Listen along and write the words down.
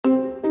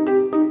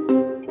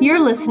You're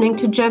listening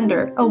to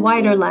Gender, a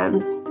Wider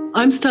Lens.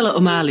 I'm Stella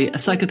O'Malley, a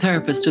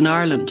psychotherapist in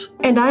Ireland.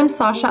 And I'm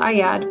Sasha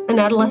Ayad, an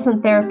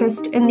adolescent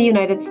therapist in the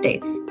United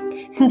States.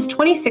 Since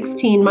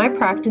 2016, my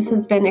practice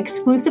has been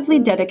exclusively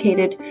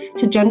dedicated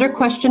to gender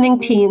questioning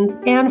teens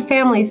and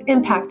families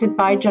impacted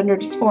by gender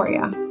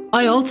dysphoria.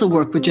 I also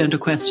work with gender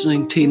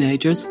questioning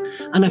teenagers,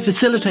 and I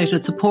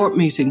facilitated support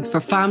meetings for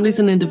families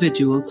and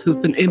individuals who've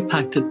been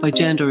impacted by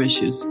gender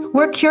issues.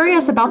 We're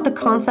curious about the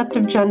concept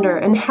of gender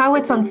and how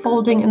it's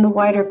unfolding in the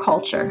wider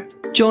culture.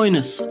 Join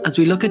us as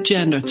we look at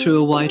gender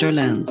through a wider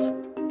lens.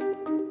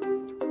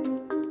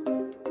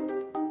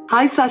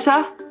 Hi,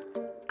 Sasha.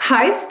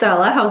 Hi,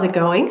 Stella. How's it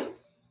going?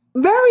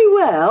 Very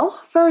well,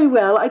 very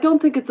well. I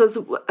don't think it's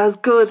as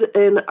good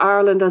in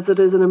Ireland as it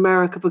is in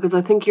America, because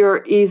I think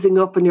you're easing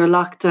up in your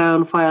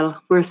lockdown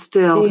while we're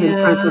still in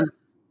prison.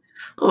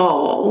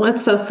 Oh,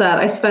 that's so sad.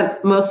 I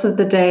spent most of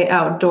the day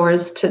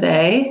outdoors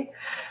today,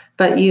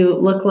 but you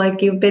look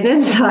like you've been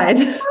inside.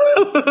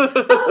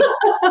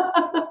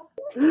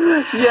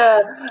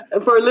 Yeah,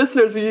 for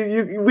listeners,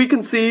 we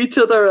can see each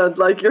other, and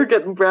like you're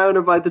getting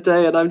browner by the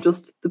day, and I'm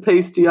just the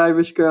pasty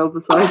Irish girl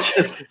beside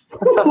you.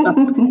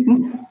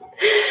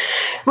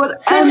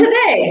 But so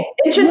today,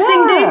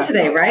 interesting day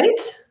today,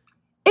 right?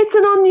 It's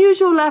an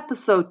unusual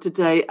episode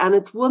today, and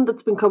it's one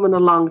that's been coming a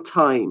long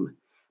time,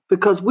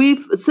 because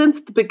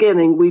since the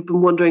beginning we've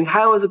been wondering,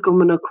 how is it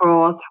coming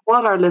across?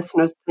 What are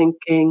listeners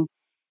thinking?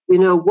 You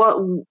know, what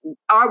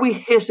are we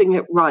hitting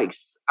it right?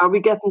 Are we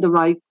getting the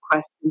right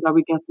questions? Are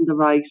we getting the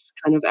right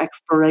kind of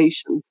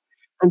explorations?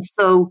 And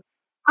so,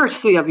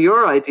 courtesy of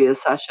your idea,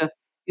 Sasha,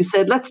 you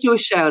said, let's do a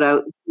shout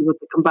out and see what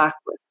they come back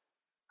with.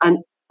 And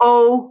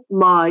oh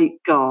my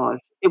God,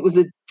 it was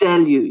a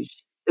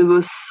deluge. It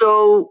was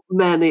so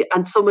many,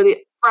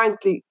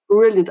 frankly,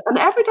 brilliant. And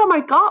every time I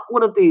got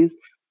one of these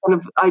kind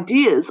of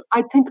ideas,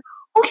 I'd think,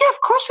 oh yeah,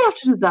 of course we have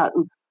to do that.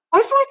 And why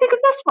didn't I think of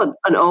this one?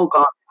 And oh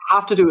God,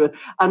 have to do it.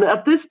 And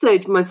at this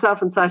stage,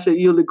 myself and Sasha,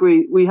 you'll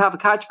agree, we have a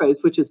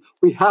catchphrase, which is,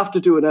 we have to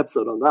do an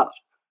episode on that.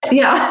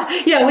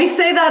 Yeah, we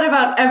say that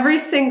about every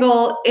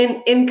single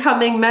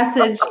incoming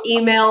message,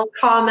 email,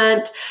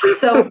 comment.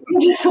 So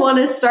we just want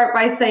to start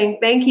by saying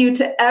thank you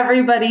to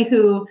everybody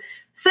who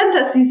sent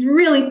us these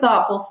really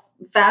thoughtful,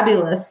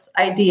 fabulous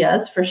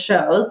ideas for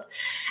shows.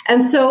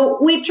 And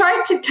so we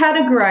tried to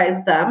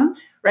categorize them,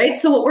 right?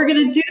 So what we're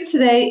going to do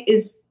today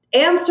is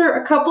answer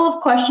a couple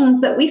of questions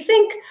that we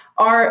think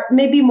are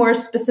maybe more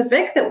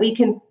specific that we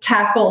can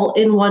tackle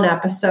in one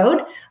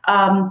episode.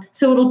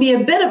 So it'll be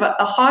a bit of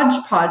a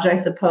hodgepodge, I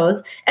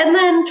suppose. And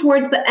then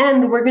towards the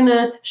end, we're going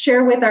to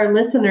share with our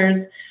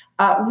listeners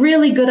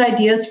really good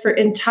ideas for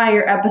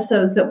entire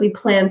episodes that we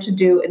plan to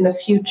do in the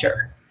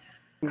future.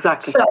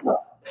 Exactly. So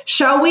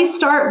shall we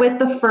start with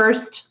the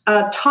first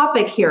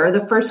topic here,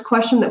 the first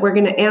question that we're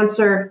going to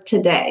answer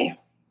today?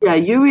 Yeah,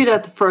 you read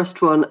out the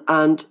first one,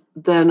 and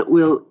then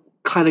we'll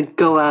kind of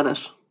go at it.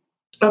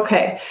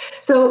 Okay,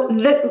 so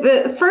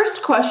the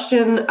first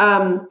question,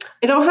 I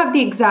don't have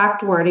the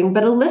exact wording,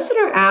 but a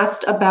listener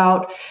asked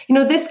about,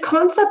 this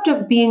concept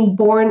of being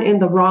born in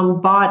the wrong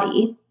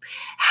body.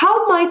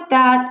 How might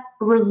that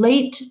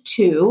relate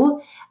to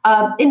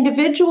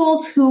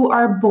individuals who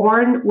are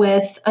born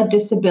with a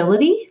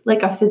disability,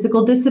 like a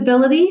physical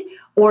disability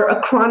or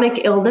a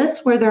chronic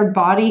illness where their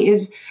body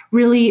is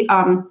really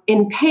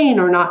in pain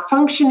or not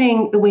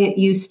functioning the way it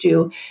used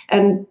to,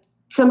 and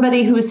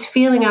somebody who is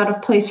feeling out of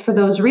place for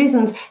those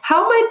reasons?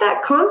 How might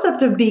that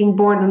concept of being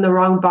born in the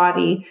wrong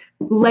body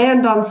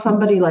land on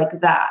somebody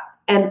like that?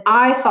 And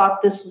I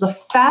thought this was a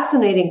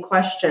fascinating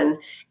question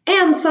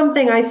and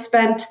something I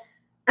spent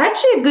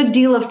actually a good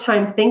deal of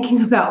time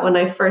thinking about when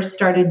I first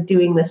started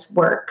doing this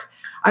work.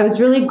 I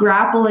was really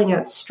grappling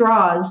at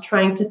straws,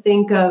 trying to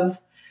think of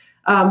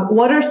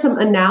what are some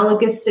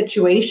analogous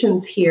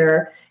situations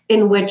here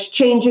in which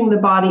changing the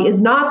body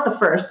is not the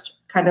first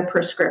kind of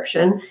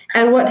prescription.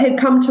 And what had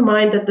come to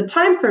mind at the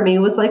time for me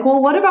was like,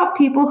 well, what about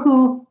people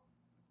who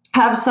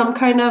have some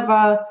kind of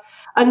I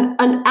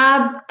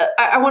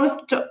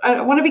want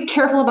to be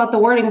careful about the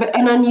wording, but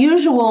an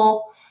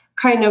unusual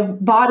kind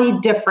of body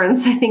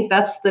difference. I think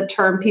that's the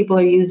term people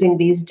are using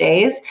these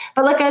days,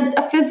 but like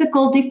a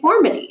physical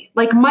deformity.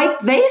 Like, might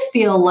they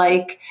feel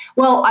like,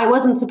 well, I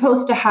wasn't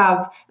supposed to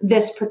have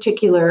this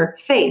particular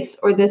face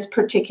or this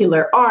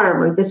particular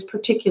arm or this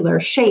particular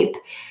shape.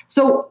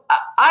 So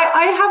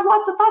I have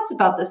lots of thoughts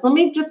about this. Let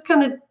me just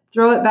kind of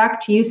throw it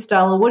back to you,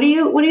 Stella. What do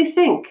you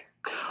think?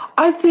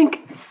 I think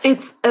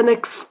it's an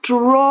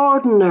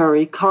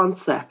extraordinary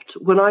concept.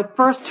 When I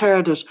first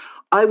heard it,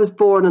 I was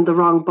born in the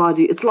wrong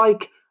body. It's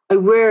like I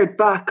reared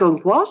back going,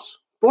 what?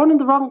 Born in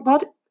the wrong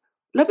body?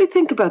 Let me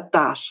think about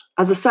that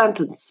as a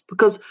sentence,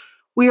 because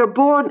we are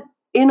born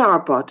in our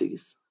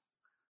bodies.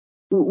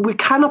 We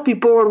cannot be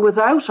born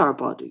without our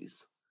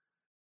bodies.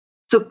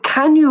 So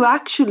can you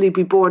actually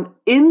be born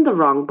in the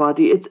wrong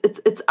body?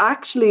 It's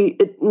actually,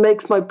 it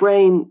makes my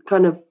brain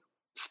kind of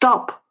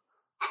stop.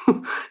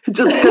 It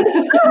just kind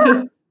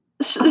of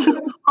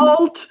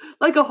halt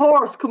like a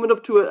horse coming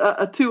up to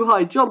a too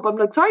high jump. I'm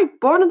like, sorry,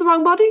 born in the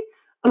wrong body?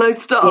 And I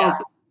stop. Yeah.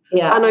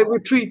 Yeah. And I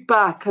retreat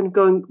back and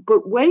going,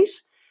 but wait.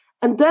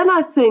 And then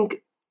I think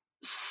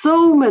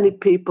so many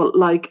people,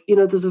 like,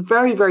 there's a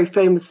very, very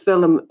famous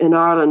film in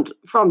Ireland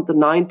from the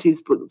 90s,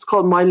 but it's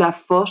called My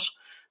Left Foot,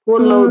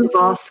 won loads of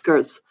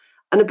Oscars.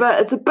 And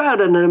it's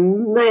about an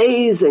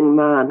amazing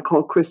man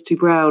called Christy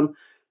Brown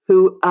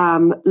who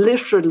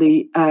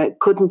literally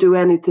couldn't do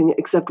anything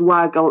except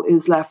waggle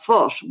his left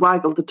foot,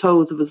 waggle the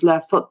toes of his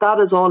left foot. That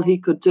is all he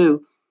could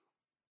do.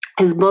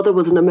 His mother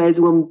was an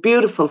amazing woman,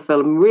 beautiful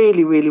film,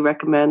 really, really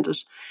recommend it.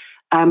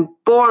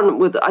 Born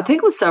with, I think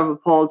it was cerebral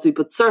palsy,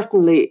 but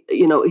certainly,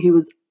 he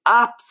was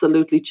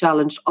absolutely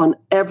challenged on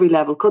every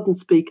level, couldn't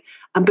speak,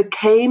 and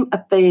became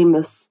a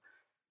famous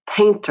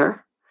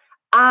painter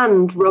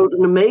and wrote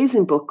an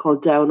amazing book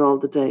called Down All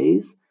the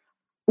Days.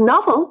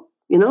 Novel,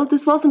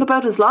 this wasn't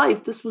about his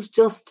life. This was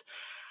just,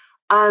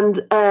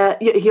 and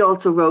he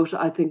also wrote,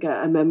 I think,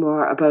 a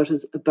memoir about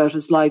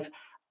his life.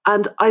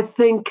 And I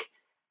think,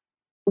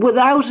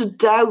 without a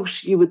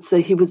doubt, you would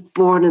say he was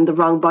born in the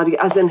wrong body,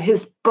 as in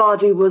his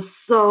body was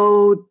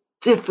so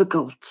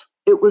difficult.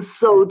 It was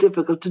so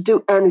difficult to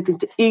do anything,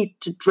 to eat,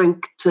 to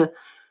drink, to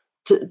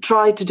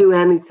try to do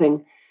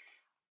anything.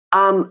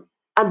 And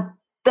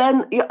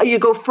then you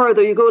go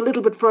further, you go a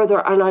little bit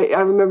further. And I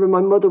remember my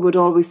mother would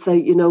always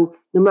say, no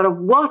matter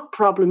what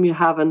problem you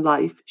have in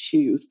life, she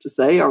used to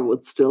say, or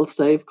would still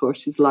say, of course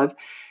she's alive,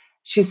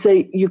 she'd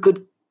say you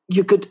could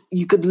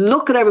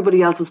look at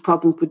everybody else's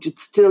problems, but you'd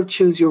still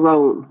choose your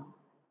own.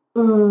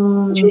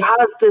 She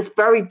has this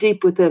very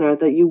deep within her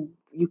that you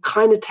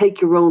kind of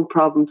take your own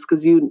problems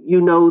because you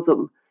know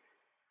them.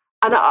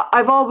 And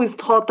I've always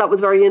thought that was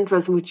very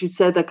interesting when she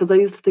said that, because I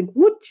used to think,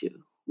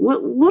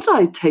 would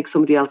I take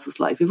somebody else's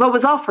life? If I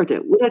was offered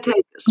it, would I take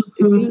it?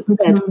 If you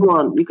said, come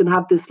on, you can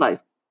have this life,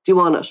 do you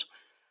want it?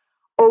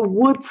 Or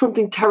would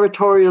something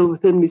territorial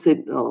within me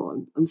say,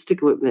 no, I'm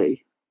sticking with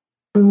me?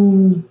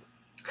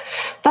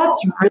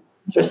 That's really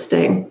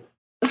interesting.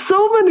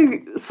 So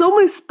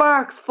many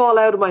sparks fall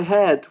out of my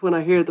head when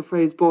I hear the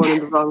phrase born in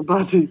the wrong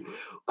body.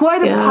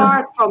 Quite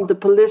apart from the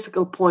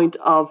political point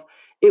of,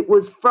 it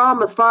was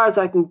from, as far as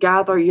I can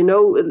gather, in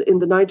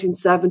the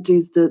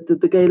 1970s,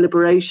 the gay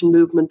liberation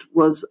movement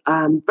was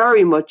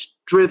very much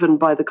driven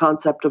by the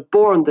concept of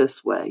born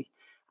this way.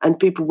 And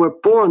people were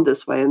born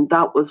this way. And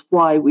that was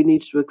why we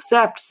needed to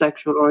accept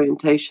sexual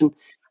orientation.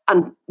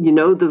 And,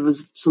 there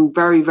was some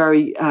very,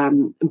 very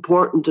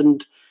important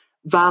and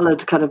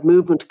valid kind of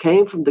movement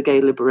came from the gay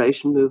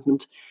liberation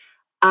movement.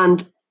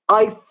 And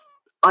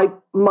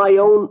my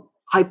own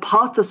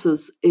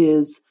hypothesis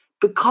is,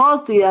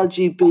 because the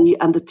LGB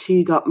and the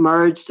T got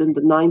merged in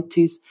the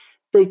 90s,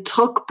 they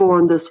took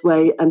born this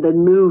way and they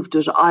moved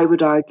it, I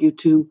would argue,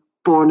 to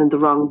born in the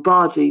wrong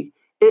body.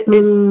 It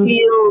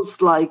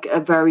feels like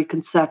a very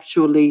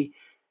conceptually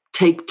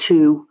take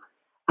two.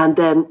 And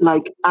then,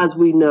 like, as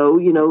we know,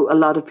 a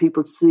lot of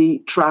people see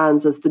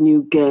trans as the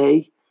new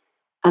gay.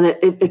 And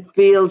it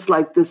feels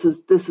like this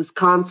is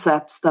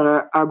concepts that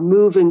are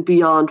moving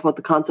beyond what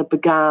the concept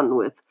began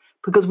with.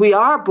 Because we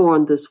are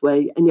born this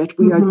way, and yet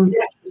we are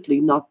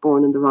definitely not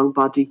born in the wrong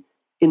body,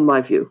 in my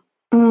view.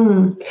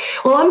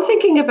 Well, I'm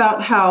thinking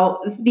about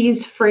how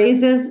these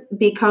phrases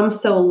become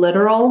so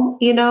literal.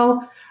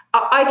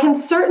 I can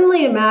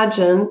certainly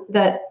imagine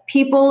that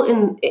people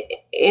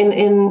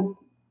in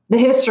the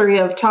history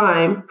of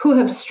time who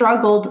have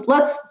struggled,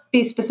 let's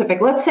be specific,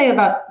 let's say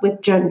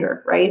with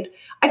gender, right?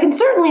 I can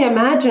certainly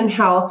imagine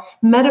how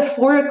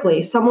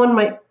metaphorically someone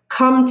might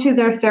come to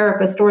their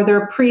therapist or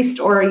their priest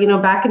or,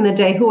 back in the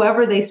day,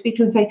 whoever they speak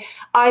to, and say,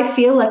 I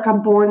feel like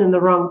I'm born in the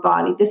wrong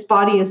body. This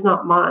body is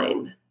not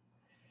mine.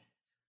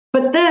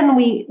 But then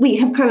we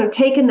have kind of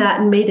taken that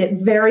and made it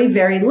very,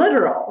 very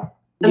literal.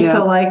 And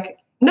so, like,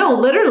 no,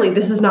 literally,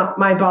 this is not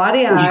my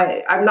body.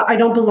 I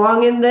don't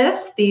belong in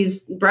this.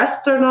 These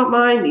breasts are not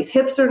mine. These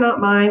hips are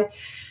not mine.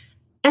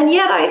 And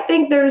yet I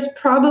think there's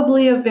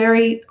probably a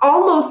very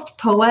almost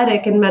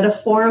poetic and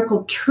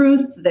metaphorical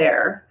truth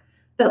there.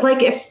 That,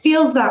 like, it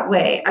feels that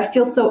way. I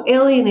feel so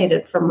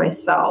alienated from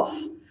myself.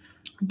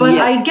 But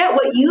I get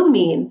what you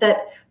mean,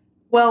 that,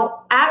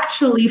 well,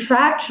 actually,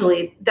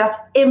 factually, that's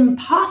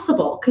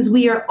impossible because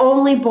we are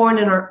only born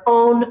in our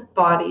own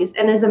bodies.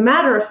 And as a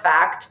matter of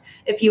fact,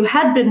 if you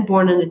had been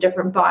born in a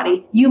different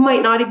body, you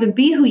might not even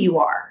be who you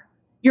are.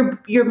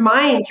 Your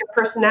mind, your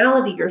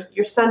personality,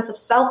 your sense of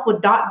self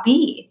would not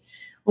be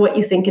what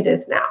you think it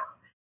is now.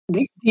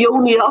 The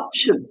only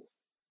option.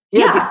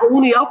 The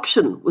only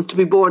option was to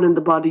be born in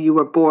the body you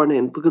were born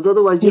in, because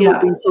otherwise you would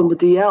be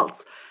somebody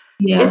else.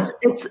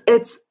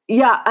 It's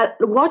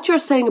what you're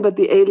saying about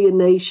the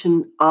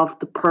alienation of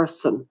the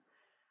person.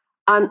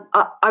 And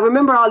I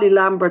remember Ollie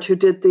Lambert,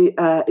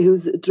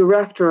 who's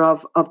director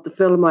of the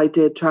film I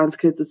did, Trans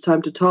Kids, It's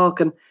Time to Talk.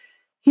 And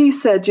he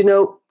said,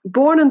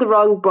 born in the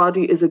wrong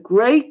body is a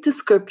great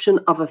description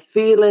of a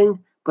feeling,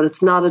 but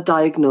it's not a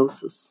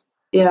diagnosis.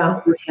 Yeah.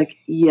 It's like,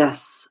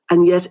 yes.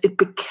 And yet it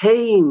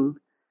became,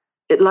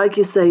 like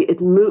you say,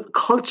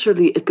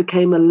 culturally, it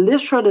became a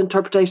literal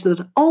interpretation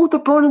that, they're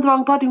born in the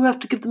wrong body, we have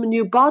to give them a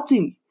new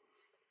body.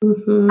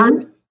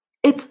 And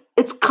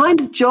it's kind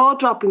of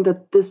jaw-dropping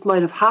that this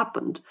might have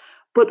happened.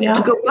 But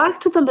to go back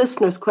to the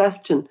listener's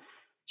question,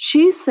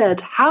 she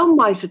said, how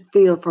might it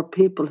feel for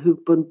people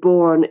who've been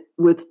born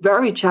with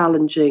very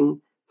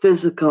challenging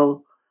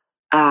physical,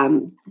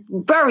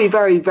 very,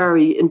 very,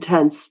 very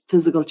intense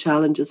physical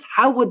challenges?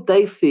 How would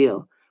they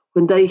feel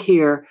when they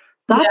hear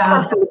that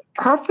person with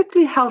a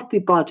perfectly healthy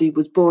body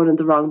was born in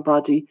the wrong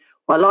body,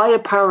 while I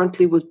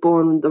apparently was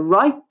born in the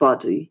right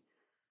body?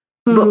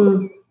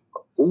 Mm-hmm.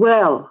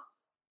 But,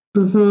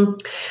 Mm-hmm.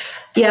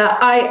 Yeah,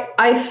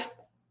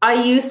 I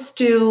used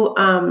to,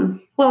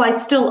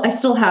 I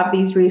still have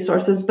these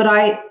resources, but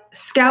I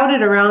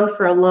scouted around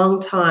for a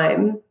long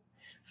time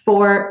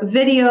for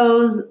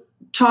videos,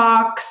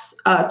 talks,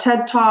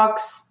 TED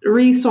Talks,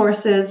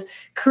 resources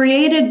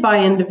created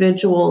by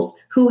individuals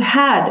who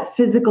had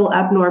physical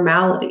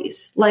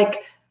abnormalities,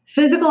 like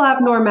physical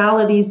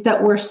abnormalities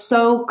that were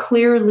so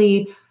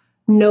clearly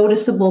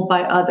noticeable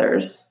by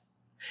others.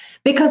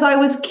 Because I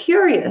was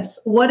curious,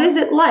 what is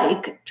it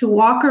like to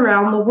walk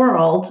around the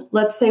world,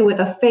 let's say with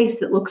a face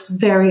that looks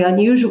very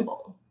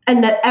unusual,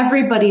 and that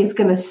everybody is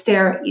going to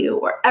stare at you,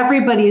 or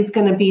everybody is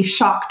going to be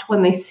shocked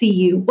when they see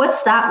you?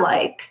 What's that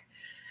like?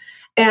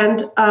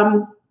 And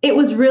it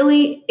was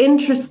really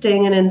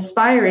interesting and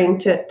inspiring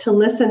to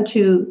listen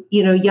to,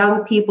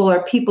 young people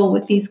or people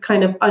with these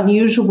kind of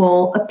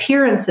unusual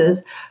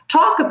appearances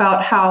talk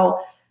about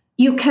how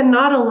you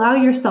cannot allow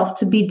yourself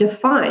to be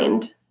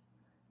defined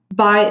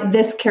by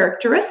this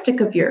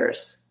characteristic of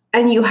yours.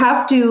 And you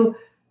have to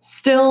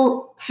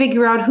still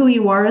figure out who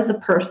you are as a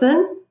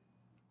person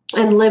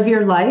and live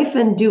your life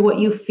and do what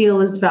you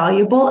feel is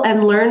valuable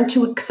and learn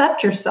to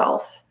accept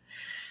yourself.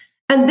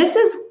 And this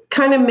is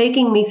kind of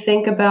making me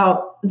think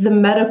about the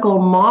medical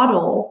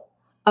model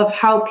of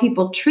how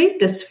people treat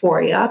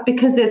dysphoria,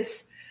 because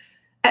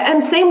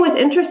and same with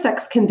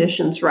intersex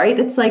conditions, right?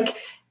 It's like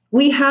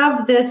we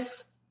have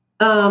this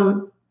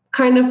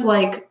kind of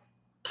like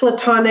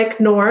platonic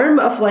norm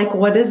of like,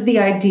 what is the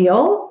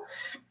ideal?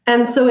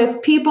 And so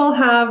if people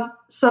have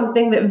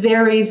something that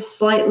varies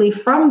slightly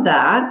from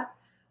that,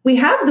 we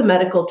have the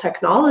medical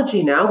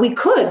technology now. We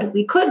could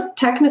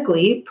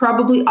technically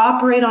probably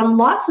operate on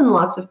lots and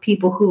lots of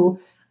people who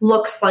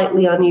look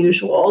slightly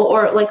unusual,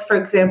 or like, for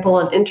example,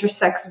 on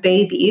intersex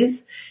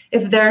babies,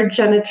 if their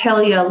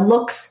genitalia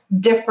looks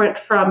different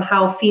from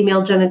how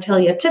female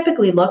genitalia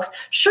typically looks,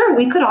 sure,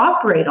 we could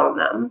operate on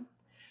them.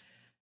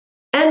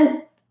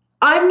 And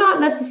I'm not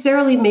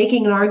necessarily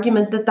making an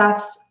argument that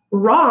that's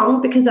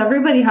wrong, because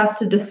everybody has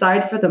to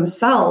decide for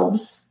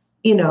themselves,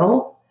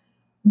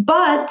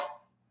 but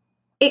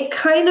it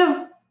kind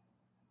of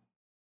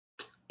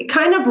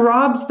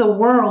robs the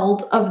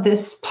world of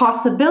this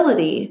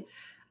possibility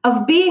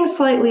of being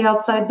slightly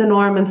outside the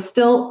norm and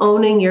still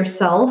owning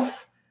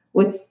yourself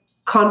with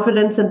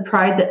confidence and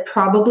pride that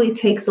probably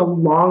takes a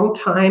long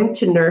time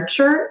to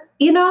nurture,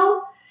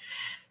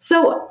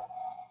 So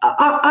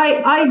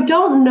I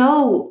don't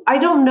know. I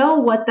don't know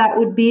what that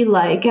would be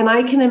like. And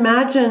I can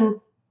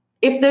imagine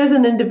if there's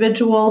an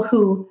individual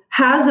who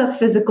has a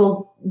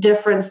physical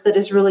difference that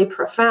is really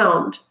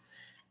profound,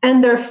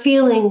 and they're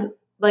feeling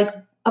like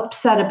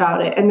upset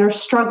about it, and they're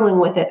struggling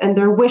with it, and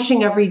they're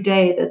wishing every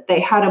day that they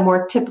had a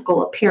more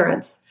typical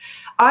appearance.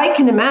 I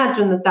can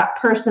imagine that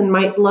person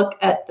might look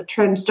at the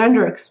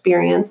transgender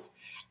experience,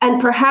 and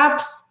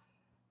perhaps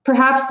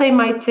they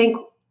might think,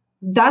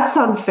 that's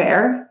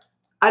unfair.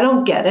 I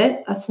don't get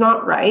it. That's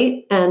not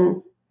right.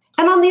 And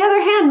on the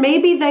other hand,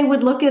 maybe they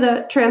would look at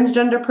a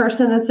transgender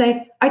person and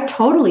say, I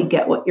totally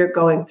get what you're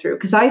going through,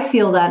 because I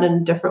feel that in a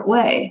different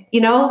way.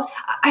 I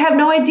have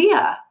no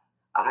idea.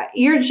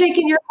 You're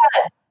shaking your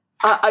head.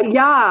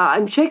 Yeah,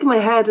 I'm shaking my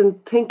head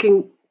and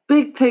thinking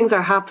big things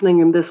are happening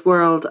in this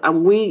world,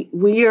 and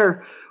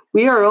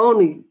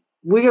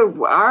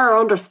our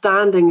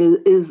understanding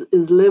is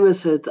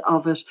limited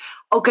of it.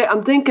 Okay,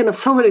 I'm thinking of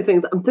so many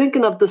things. I'm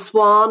thinking of The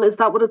Swan. Is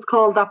that what it's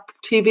called? That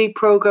TV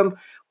program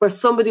where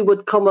somebody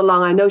would come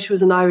along. I know she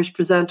was an Irish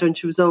presenter and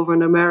she was over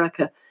in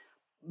America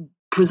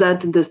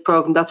presenting this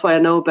program. That's why I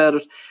know about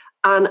it.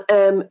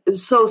 And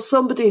so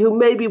somebody who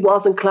maybe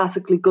wasn't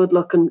classically good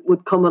looking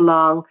would come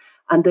along,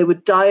 and they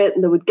would diet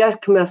and they would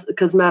get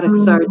cosmetic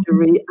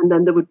surgery, and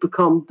then they would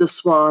become the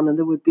swan and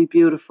they would be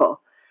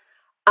beautiful.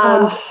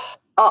 And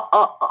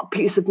a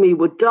piece of me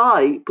would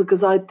die,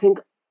 because I'd think,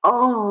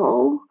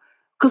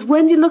 because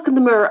when you look in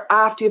the mirror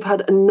after you've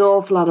had an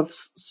awful lot of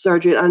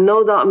surgery, and I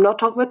know that I'm not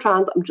talking about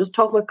trans, I'm just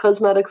talking about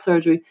cosmetic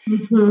surgery.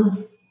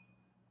 Mm-hmm.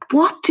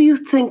 What do you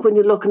think when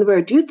you look in the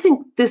mirror? Do you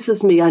think this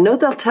is me? I know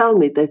they'll tell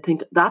me, they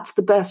think that's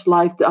the best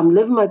life. I'm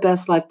living my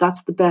best life.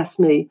 That's the best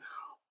me.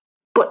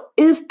 But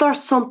is there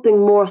something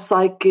more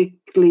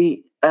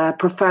psychically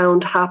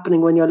profound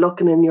happening when you're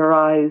looking in your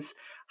eyes?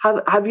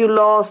 Have you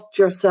lost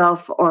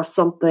yourself or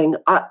something?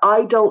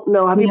 I don't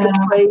know. Have you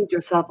betrayed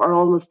yourself or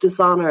almost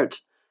dishonored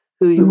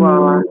who you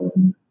are?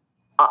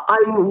 I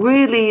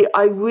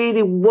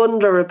really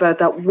wonder about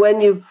that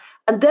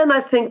and then I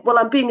think, well,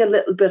 I'm being a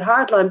little bit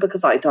hardline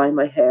because I dye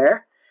my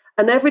hair.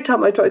 And every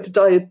time I try to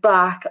dye it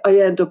back, I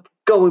end up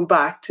going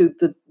back to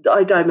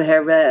I dye my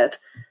hair red.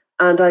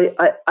 And I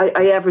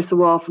every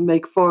so often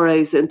make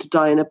forays into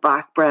dyeing it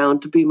back brown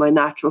to be my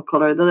natural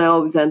colour. Then I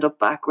always end up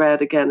back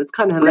red again. It's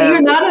kind of But hilarious.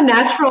 you're not a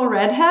natural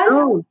redhead?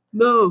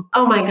 No.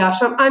 Oh my gosh,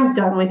 I'm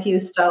done with you,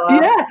 Stella.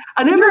 Yeah,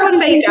 and you're a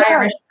fake that.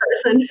 Irish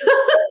person.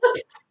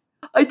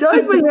 I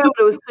dyed my hair when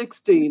I was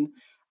 16.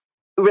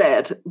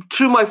 Red,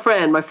 through my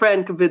friend. My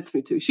friend convinced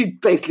me to. She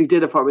basically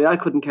did it for me. I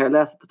couldn't care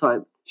less at the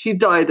time. She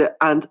dyed it,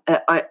 and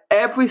I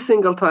every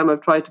single time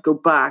I've tried to go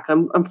back,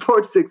 I'm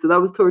 46, so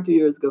that was 30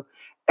 years ago.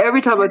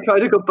 Every time I try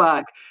to go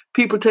back,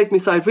 people take me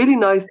aside really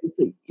nicely and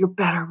say, "You're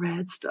better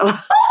red,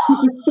 Stella."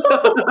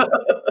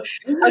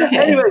 Okay.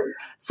 Anyway,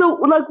 so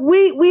like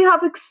we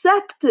have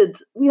accepted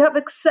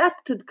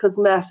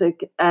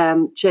cosmetic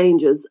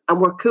changes, and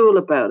we're cool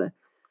about it.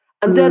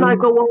 And then I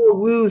go all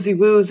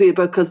woozy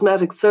about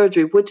cosmetic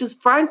surgery, which is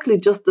frankly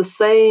just the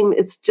same.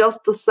 It's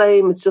just the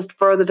same. It's just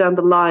further down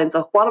the line.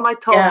 So what am I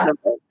talking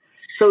about?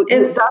 So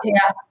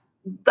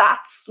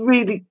that's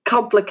really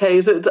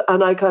complicated.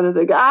 And I kind of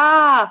think,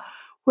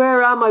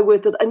 where am I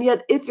with it? And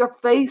yet if your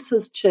face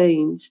has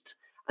changed,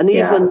 and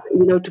even,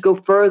 to go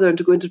further and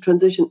to go into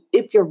transition,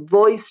 if your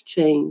voice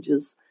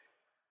changes,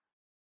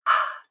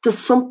 does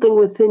something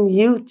within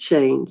you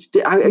change?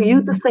 Are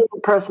you the same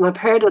person? I've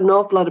heard an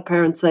awful lot of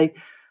parents say,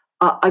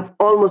 I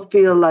almost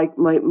feel like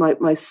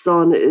my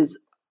son is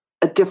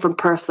a different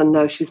person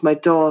now. She's my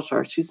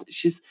daughter.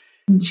 She's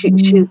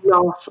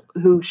not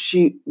who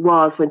she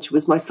was when she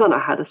was my son. I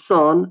had a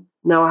son.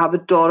 Now I have a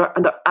daughter,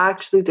 and they're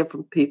actually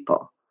different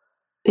people.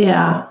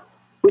 Yeah,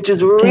 which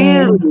is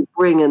really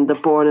bringing the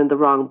born in the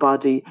wrong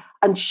body.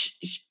 And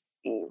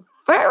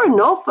fair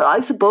enough, I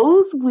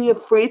suppose we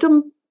have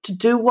freedom to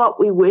do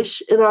what we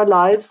wish in our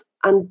lives.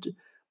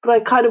 But I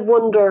kind of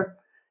wonder.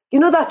 You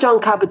know that John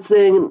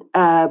Kabat-Zinn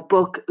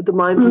book, The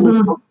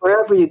Mindfulness Book,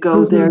 wherever you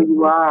go, there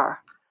you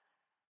are.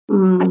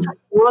 I just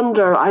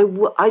wonder,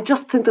 I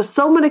just think there's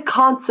so many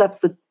concepts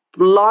that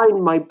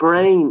blind my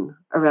brain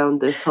around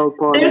this whole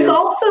body. There's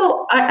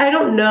also, I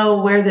don't know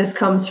where this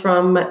comes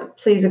from,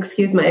 please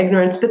excuse my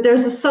ignorance, but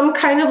there's some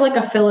kind of like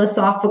a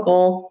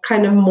philosophical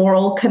kind of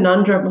moral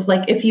conundrum of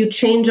like, if you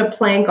change a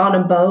plank on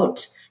a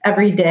boat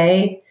every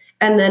day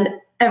and then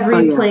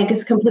every plank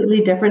is completely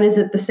different. Is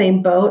it the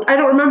same boat? I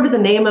don't remember the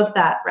name of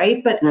that,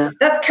 right? But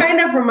that's kind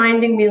of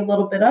reminding me a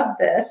little bit of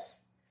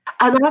this.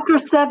 And after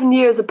 7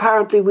 years,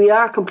 apparently, we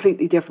are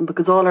completely different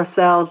because all our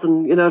cells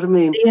and, you know what I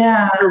mean?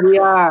 Yeah. We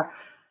are.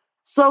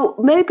 So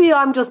maybe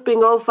I'm just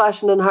being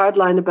old-fashioned and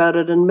hardline about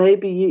it, and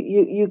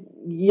maybe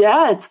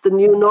it's the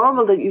new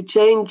normal that you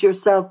change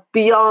yourself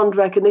beyond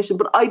recognition.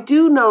 But I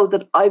do know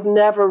that I've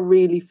never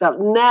really felt,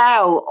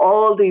 now,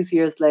 all these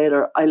years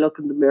later, I look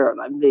in the mirror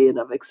and I'm me and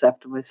I've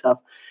accepted myself.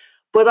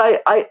 But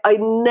I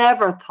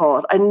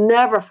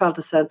never felt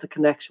a sense of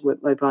connection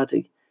with my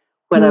body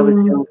when I was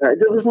younger.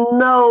 There was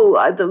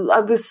I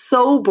was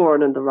so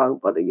born in the wrong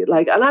body.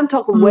 Like, and I'm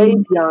talking way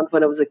beyond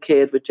when I was a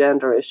kid with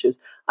gender issues.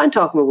 I'm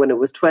talking when it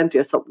was 20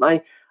 or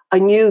something. I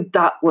knew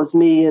that was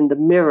me in the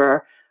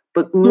mirror,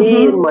 but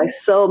me and my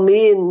soul,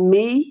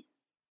 me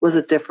was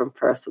a different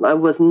person. I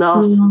was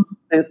not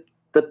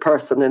the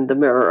person in the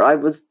mirror. I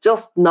was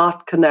just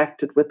not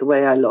connected with the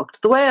way I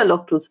looked. The way I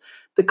looked was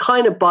the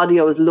kind of body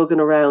I was lugging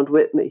around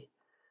with me.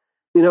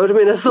 You know what I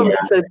mean? As somebody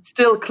said,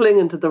 still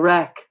clinging to the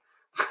wreck.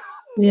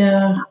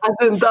 Yeah. I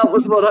think that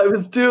was what I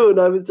was doing.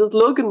 I was just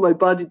lugging my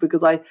body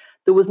because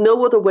there was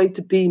no other way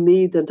to be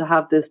me than to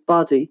have this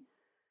body.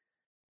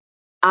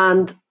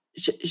 And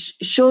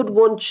should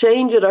one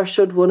change it or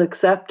should one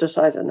accept it?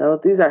 I don't know.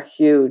 These are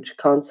huge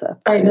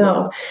concepts. I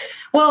know.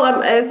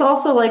 Well, it's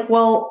also like,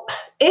 well,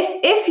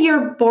 if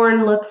you're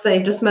born, let's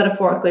say, just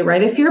metaphorically,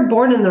 right? If you're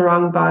born in the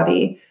wrong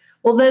body,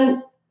 well,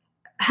 then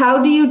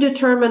how do you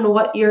determine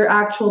what your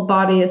actual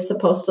body is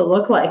supposed to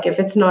look like if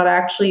it's not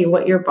actually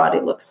what your body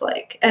looks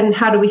like? And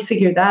how do we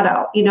figure that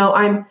out?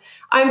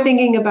 I'm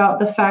thinking about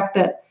the fact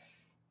that,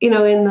 in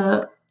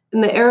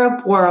the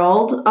Arab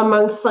world,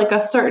 amongst like a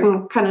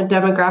certain kind of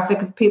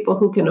demographic of people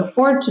who can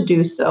afford to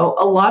do so,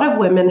 a lot of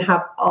women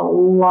have a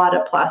lot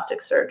of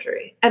plastic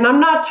surgery. And I'm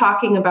not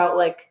talking about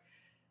like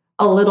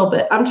a little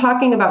bit. I'm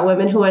talking about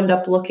women who end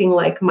up looking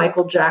like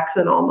Michael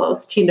Jackson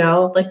almost,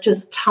 like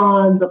just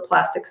tons of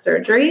plastic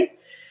surgery.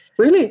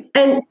 Really?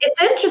 And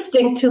it's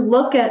interesting to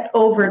look at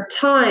over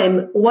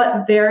time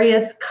what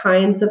various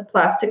kinds of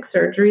plastic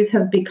surgeries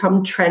have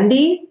become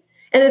trendy.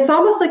 And it's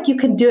almost like you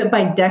can do it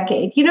by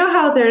decade. You know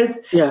how there's,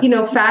 fashion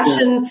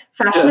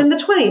in the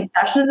 20s,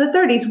 fashion in the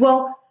 30s.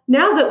 Well,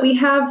 now that we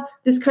have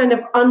this kind of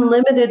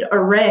unlimited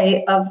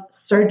array of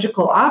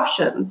surgical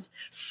options,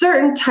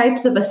 certain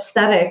types of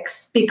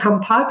aesthetics become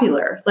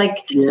popular.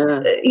 Like,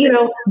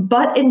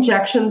 butt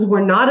injections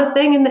were not a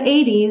thing in the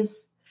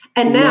 80s.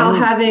 And now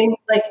having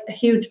like a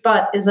huge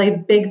butt is a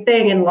big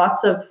thing in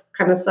lots of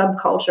kind of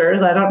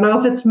subcultures. I don't know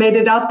if it's made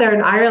it out there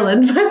in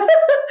Ireland.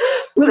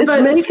 Well,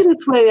 it's making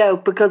its way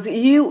out because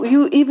you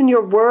even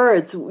your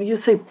words, you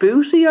say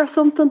booty or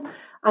something.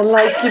 And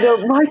like,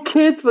 my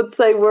kids would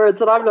say words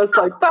and I'm just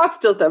like, that's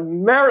just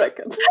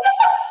American.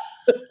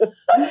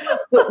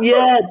 But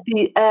yeah,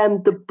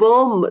 the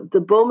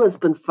bum has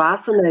been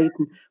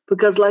fascinating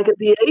Because like at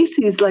the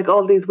 80s, like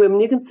all these women,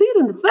 you can see it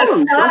in the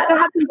films. Like they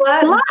had these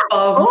flat flat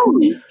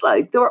bums. bums.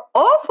 Like they were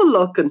awful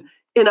looking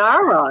in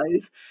our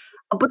eyes.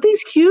 But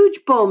these huge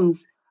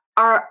bums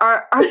are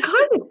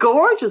kind of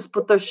gorgeous,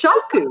 but they're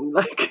shocking.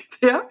 Like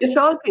they are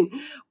shocking.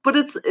 But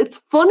it's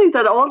funny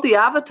that all the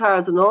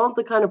avatars and all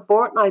the kind of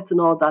Fortnites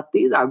and all that,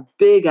 these are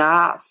big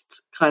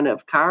assed kind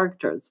of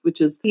characters, which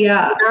is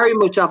very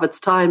much of its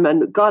time.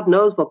 And God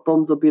knows what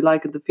bums will be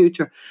like in the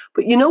future.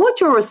 But you know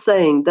what you were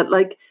saying, that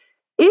like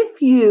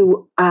if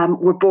you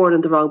were born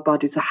in the wrong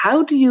body, so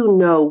how do you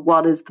know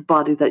what is the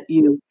body that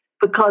you?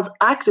 Because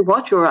actually,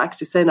 what you're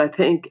actually saying, I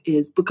think,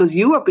 is because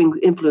you are being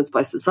influenced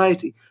by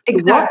society. So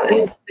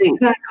Exactly. what do you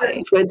think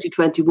in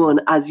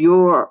 2021 as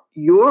your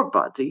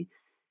body,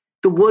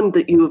 the one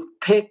that you have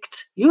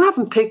picked? You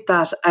haven't picked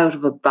that out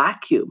of a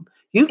vacuum.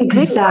 You've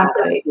picked that.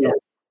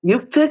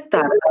 You've picked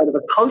that out of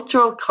a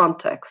cultural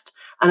context,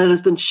 and it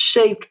has been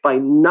shaped by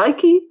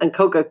Nike and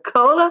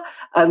Coca-Cola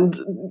and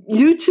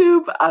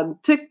YouTube and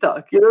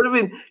TikTok. You know what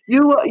I mean?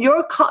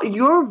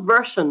 Your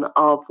version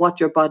of what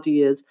your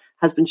body is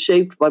has been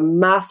shaped by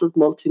massive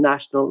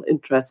multinational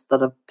interests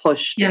that have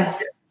pushed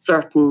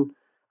certain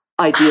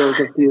ideals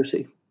of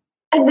beauty.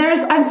 And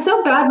I'm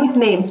so bad with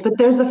names, but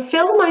there's a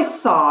film I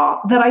saw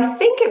that I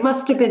think it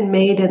must have been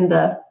made in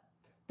the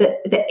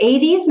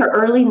 80s or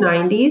early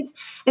 90s.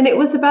 And it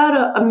was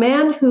about a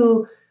man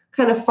who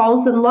kind of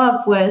falls in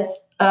love with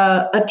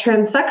a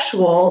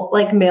transsexual,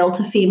 like male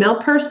to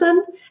female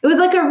person. It was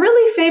like a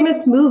really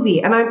famous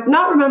movie, and I'm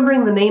not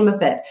remembering the name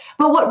of it.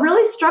 But what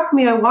really struck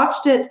me, I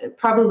watched it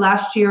probably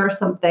last year or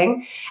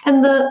something,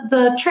 and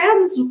the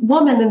trans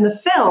woman in the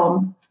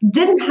film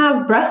didn't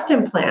have breast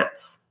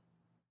implants.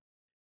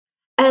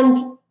 And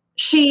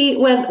she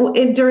went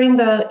during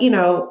the,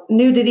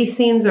 nudity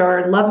scenes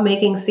or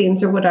lovemaking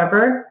scenes or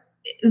whatever,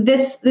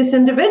 this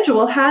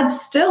individual had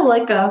still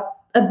like a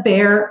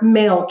bare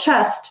male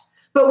chest,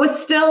 but was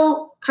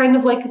still kind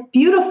of like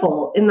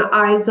beautiful in the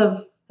eyes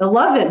of the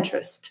love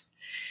interest.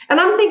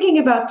 And I'm thinking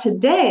about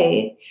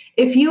today,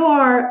 if you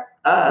are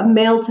a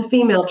male to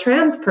female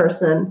trans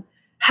person,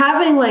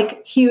 having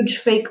like huge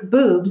fake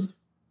boobs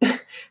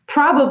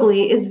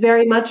probably is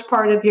very much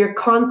part of your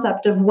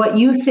concept of what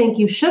you think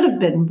you should have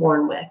been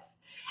born with.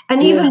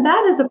 And even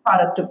that is a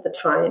product of the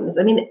times.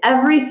 I mean,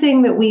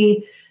 everything that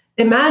we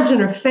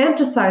imagine or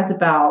fantasize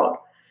about,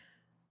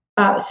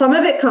 some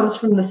of it comes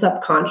from the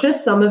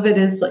subconscious. Some of it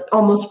is like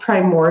almost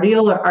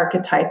primordial or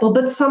archetypal,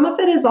 but some of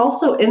it is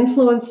also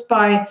influenced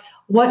by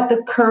what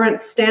the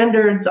current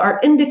standards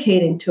are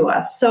indicating to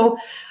us. So,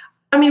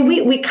 I mean,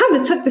 we kind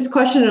of took this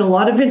question in a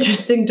lot of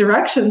interesting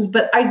directions,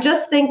 but I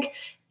just think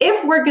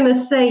if we're going to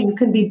say you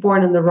can be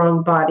born in the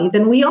wrong body,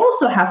 then we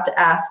also have to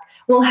ask,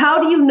 well, how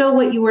do you know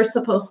what you were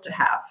supposed to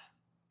have?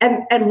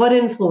 And what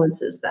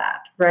influences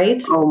that,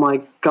 right? Oh,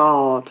 my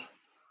God.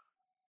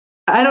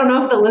 I don't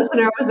know if the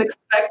listener was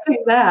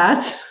expecting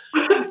that.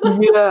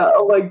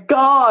 Oh, my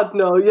God,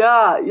 no.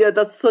 Yeah,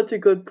 that's such a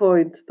good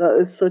point. That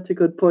is such a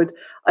good point.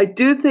 I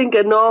do think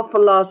an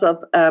awful lot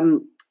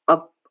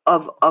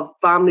of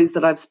families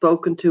that I've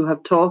spoken to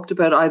have talked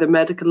about either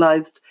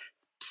medicalized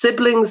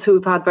siblings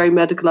who've had very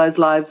medicalized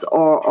lives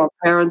or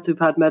parents who've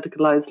had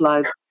medicalized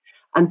lives.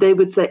 And they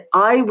would say,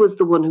 I was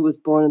the one who was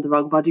born in the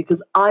wrong body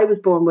because I was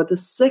born with a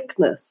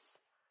sickness.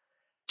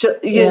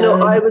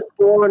 I was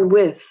born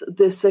with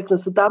this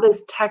sickness. So that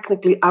is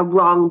technically a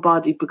wrong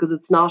body because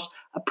it's not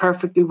a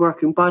perfectly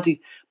working body.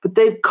 But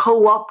they've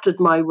co-opted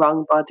my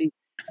wrong body.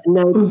 And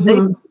now they've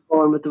been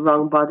born with the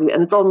wrong body.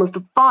 And it's almost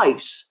a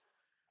fight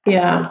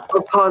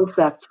of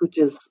concepts, which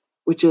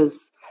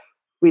is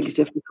really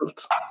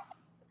difficult.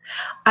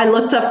 I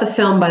looked up the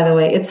film, by the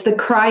way. It's The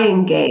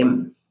Crying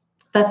Game.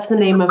 That's the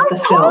name of the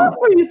film. Why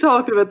were you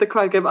talking about The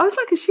Crying Game? I was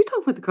like, is she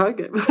talking about The Crying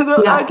Game?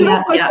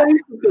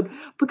 Good,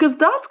 because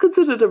that's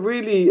considered a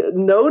really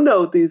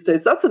no-no these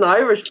days. That's an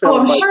Irish film. Oh,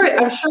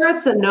 I'm sure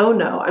it's a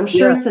no-no. I'm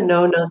sure it's a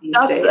no-no these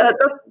days.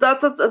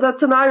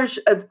 That's an Irish,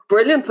 a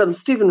brilliant film.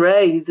 Stephen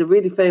Ray, he's a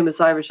really famous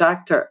Irish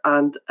actor,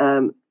 and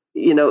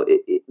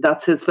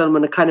that's his film,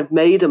 and it kind of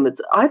made him.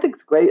 I think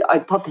it's great. I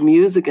thought the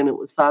music in it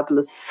was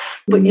fabulous,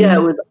 but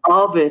it was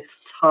of its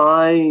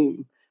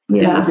time.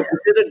 Yeah, it's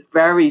considered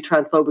very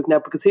transphobic now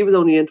because he was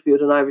only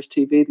interviewed on Irish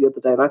TV the other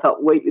day, and I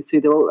thought, wait, you see,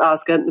 they won't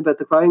ask anything about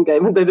The Crying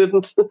Game, and they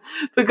didn't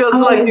because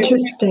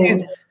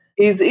interesting.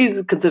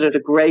 He's considered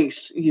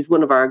he's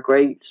one of our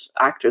great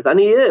actors,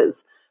 and he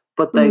is,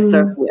 but they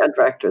certainly and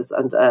directors,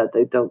 and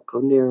they don't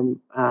go near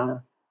him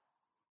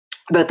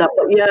about that.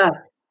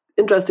 But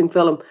interesting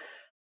film.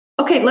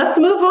 Okay, let's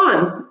move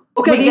on.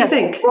 Okay, what do you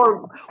think?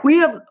 Well, we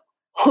have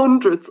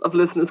hundreds of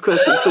listeners'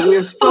 questions, so we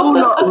are so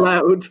not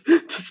allowed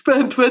to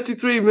spend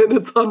 23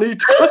 minutes on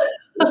each question.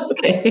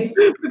 Okay.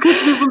 Because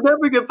we will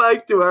never get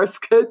back to our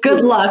schedule.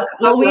 Good luck.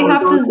 Well, we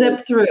have to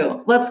zip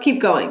through. Let's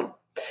keep going.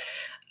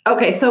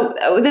 Okay, so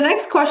the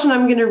next question,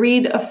 I'm going to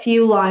read a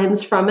few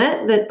lines from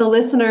it that the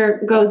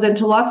listener goes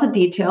into lots of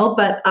detail,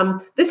 but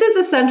this is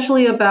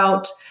essentially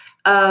about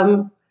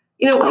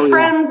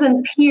friends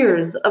and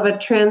peers of a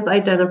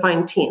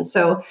trans-identifying teen.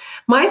 So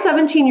my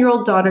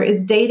 17-year-old daughter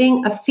is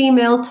dating a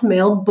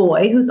female-to-male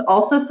boy who's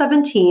also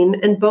 17,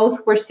 and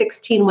both were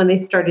 16 when they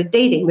started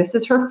dating. This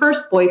is her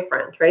first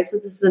boyfriend, right? So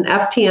this is an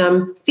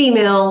FTM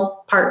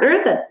female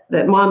partner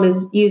that mom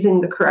is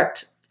using the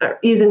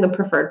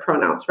preferred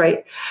pronouns,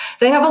 right?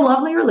 They have a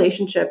lovely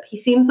relationship. He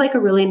seems like a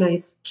really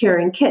nice,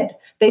 caring kid.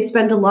 They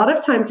spend a lot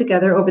of time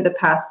together over the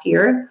past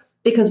year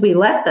because we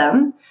let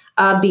them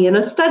be in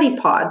a study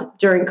pod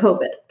during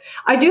COVID.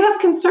 I do have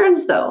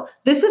concerns, though.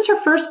 This is her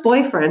first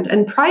boyfriend,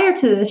 and prior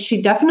to this,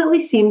 she definitely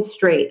seemed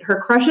straight.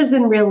 Her crushes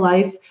in real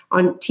life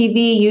on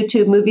TV,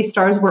 YouTube, movie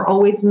stars were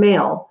always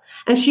male,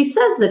 and she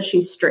says that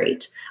she's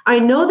straight. I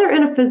know they're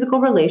in a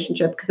physical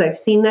relationship because I've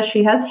seen that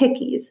she has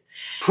hickeys,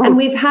 and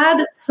we've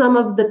had some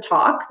of the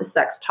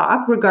sex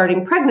talk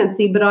regarding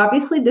pregnancy, but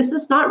obviously this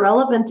is not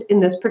relevant in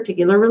this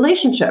particular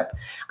relationship.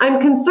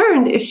 I'm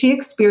concerned, is she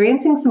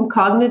experiencing some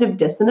cognitive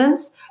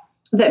dissonance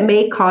that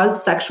may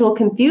cause sexual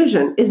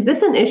confusion? Is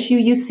this an issue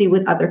you see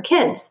with other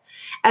kids?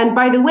 And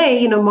by the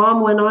way,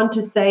 mom went on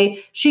to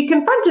say she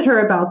confronted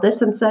her about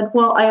this and said,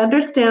 well, I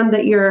understand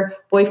that your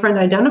boyfriend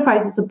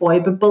identifies as a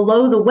boy, but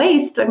below the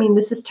waist,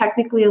 this is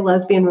technically a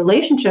lesbian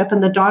relationship.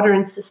 And the daughter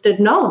insisted,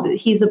 no,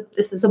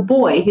 this is a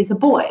boy. He's a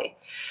boy.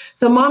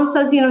 So mom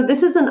says,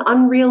 this is an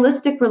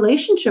unrealistic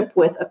relationship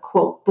with a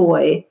quote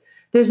boy.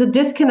 There's a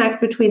disconnect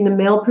between the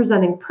male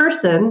presenting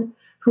person,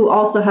 who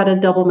also had a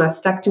double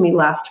mastectomy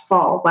last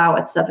fall, wow,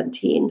 at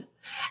 17,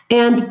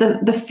 and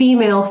the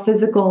female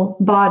physical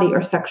body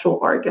or sexual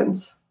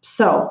organs.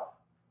 So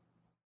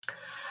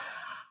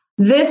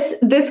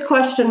this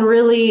question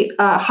really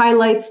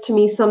highlights to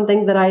me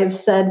something that I have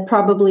said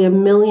probably a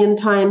million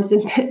times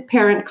in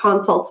parent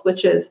consults,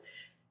 which is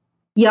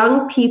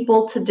young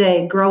people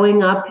today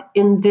growing up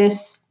in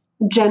this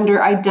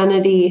gender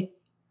identity,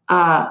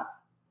 I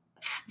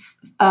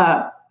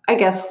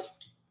guess,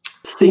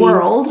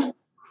 world,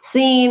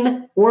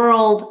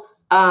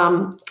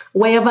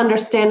 way of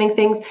understanding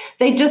things.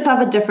 They just have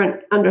a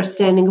different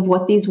understanding of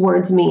what these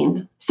words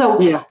mean. So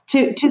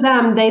to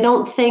them, they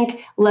don't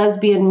think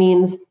lesbian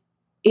means,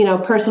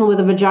 person with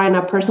a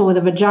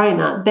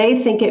vagina. They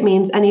think it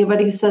means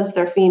anybody who says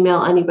they're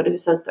female, anybody who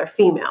says they're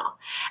female.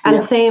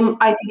 And same,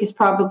 I think, is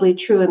probably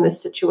true in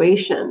this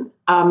situation.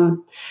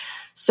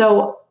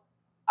 So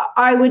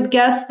I would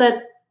guess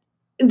that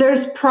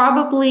there's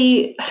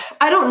probably,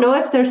 I don't know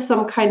if there's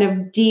some kind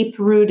of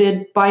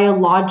deep-rooted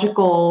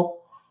biological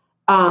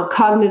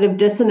cognitive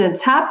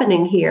dissonance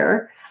happening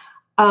here.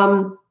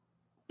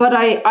 But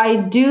I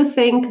do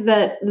think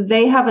that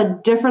they have a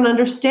different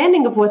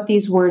understanding of what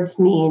these words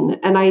mean.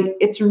 And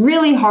it's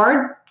really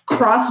hard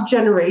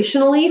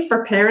cross-generationally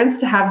for parents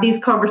to have these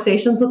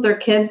conversations with their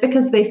kids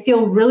because they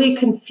feel really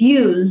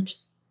confused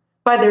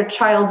by their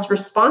child's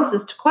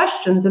responses to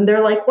questions. And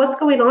they're like, what's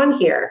going on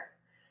here?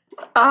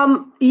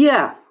 And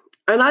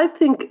I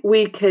think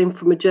we came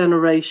from a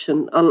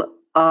generation,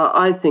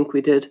 I think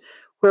we did,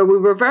 where we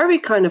were very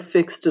kind of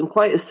fixed and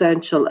quite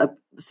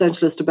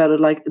essentialist about it,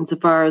 like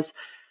insofar as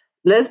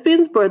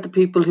lesbians were the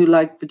people who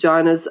liked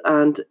vaginas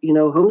and,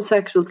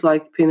 homosexuals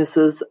like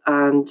penises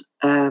and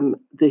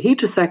the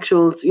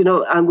heterosexuals,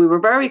 and we were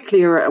very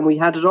clear and we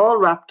had it all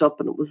wrapped up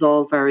and it was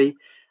all very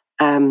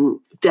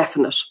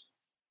definite.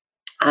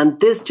 And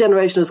this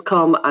generation has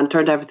come and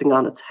turned everything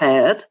on its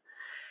head.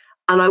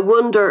 And I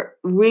wonder,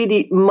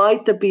 really,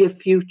 might there be a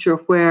future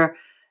where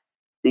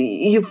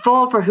you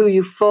fall for who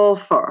you fall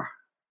for?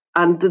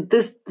 And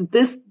this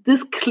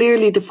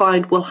clearly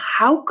defined, well,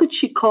 how could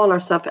she call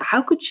herself?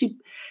 How could she?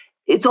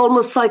 It's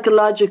almost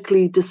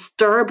psychologically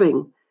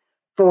disturbing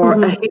for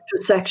a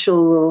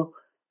heterosexual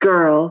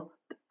girl,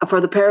 for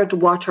the parent to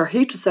watch her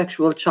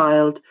heterosexual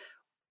child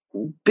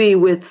be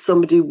with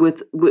somebody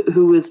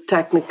who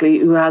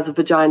has a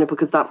vagina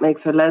because that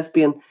makes her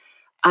lesbian.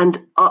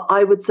 And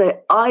I would say,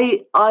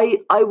 I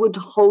would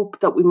hope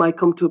that we might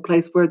come to a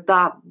place where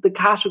the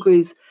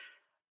categories,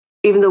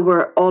 even though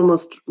we're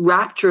almost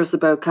rapturous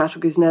about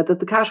categories now, that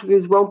the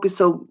categories won't be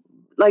so,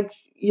 like,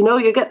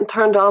 you're getting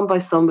turned on by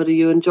somebody,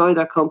 you enjoy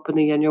their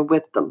company and you're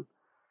with them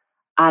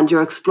and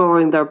you're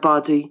exploring their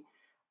body.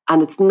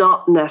 And it's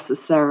not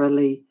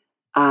necessarily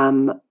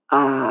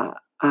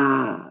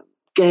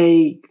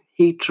gay,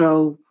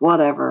 hetero,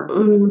 whatever.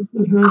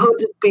 Mm-hmm.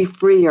 Could it be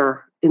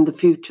freer in the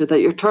future that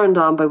you're turned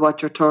on by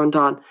what you're turned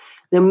on?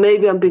 Now,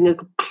 maybe I'm being a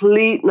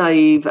complete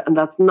naive and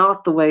that's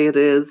not the way it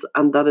is,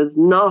 and that is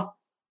not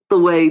the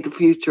way the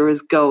future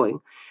is going.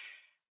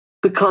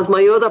 Because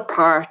my other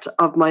part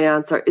of my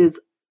answer is,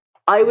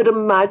 I would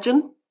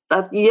imagine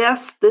that,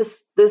 yes,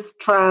 this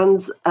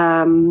trans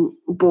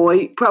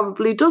boy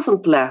probably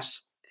doesn't let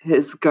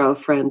his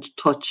girlfriend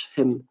touch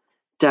him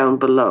down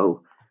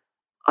below.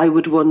 I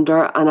would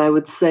wonder, and I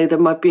would say there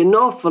might be an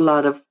awful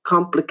lot of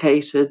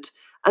complicated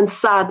and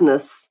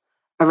sadness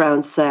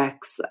around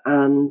sex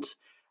and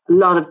a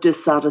lot of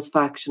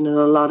dissatisfaction and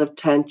a lot of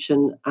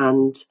tension.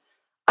 And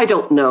I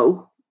don't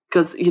know,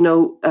 because,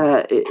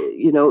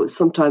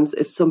 sometimes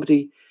if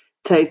somebody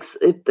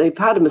if they've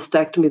had a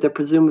mastectomy, they're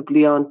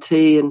presumably on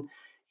T and,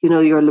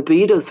 your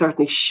libido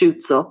certainly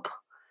shoots up.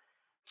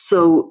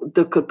 So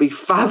there could be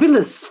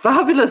fabulous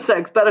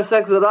sex, better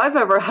sex than I've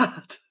ever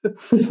had,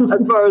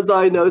 as far as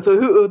I know. So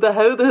how the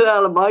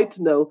hell am I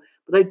to know?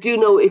 But I do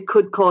know it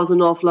could cause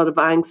an awful lot of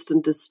angst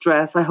and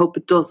distress. I hope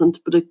it doesn't,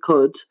 but it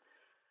could.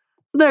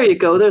 There you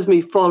go. There's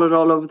me falling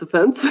all over the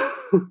fence.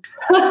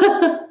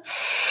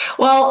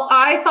 Well,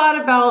 I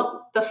thought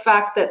about the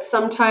fact that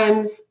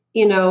sometimes,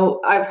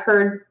 I've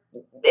heard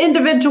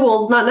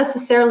individuals, not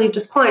necessarily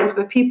just clients,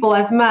 but people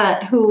I've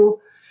met who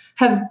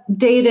have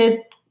dated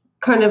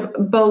kind of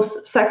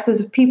both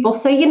sexes of people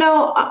say,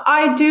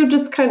 I do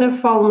just kind of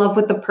fall in love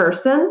with the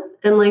person,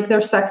 and like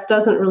their sex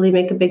doesn't really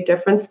make a big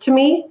difference to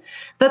me.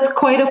 That's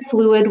quite a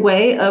fluid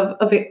way of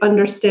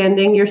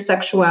understanding your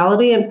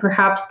sexuality, and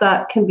perhaps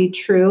that can be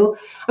true.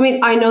 I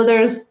mean, I know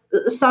there's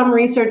some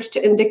research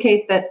to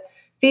indicate that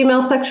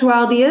female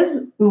sexuality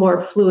is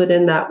more fluid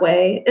in that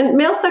way. And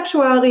male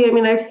sexuality, I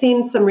mean, I've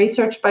seen some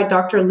research by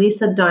Dr.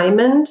 Lisa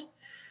Diamond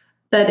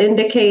that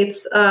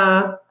indicates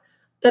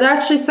that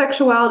actually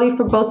sexuality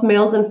for both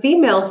males and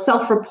females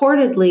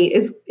self-reportedly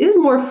is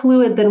more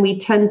fluid than we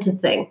tend to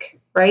think,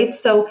 right?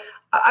 So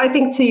I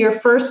think to your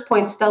first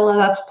point, Stella,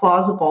 that's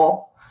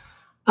plausible.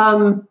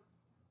 I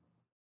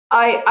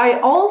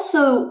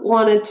also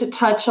wanted to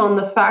touch on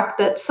the fact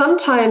that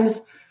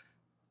sometimes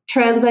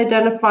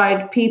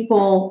trans-identified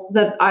people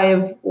that I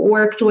have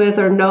worked with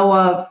or know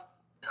of,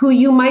 who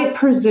you might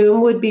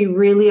presume would be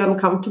really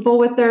uncomfortable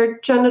with their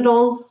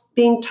genitals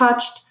being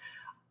touched,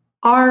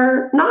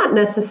 are not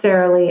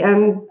necessarily.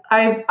 And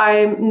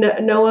I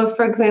know of,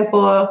 for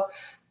example, a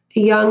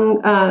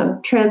young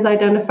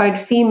trans-identified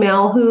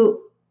female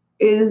who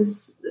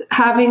is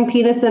having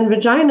penis and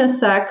vagina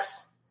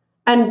sex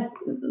and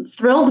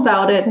thrilled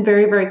about it and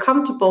very, very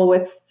comfortable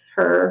with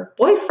her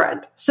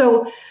boyfriend.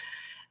 So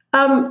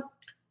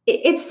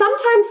it's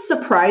sometimes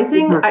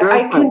surprising.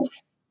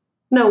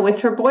 With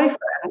her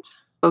boyfriend.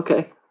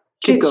 Okay.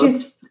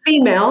 She's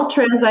female,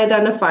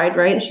 trans-identified,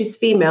 right? And she's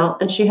female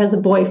and she has a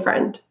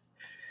boyfriend.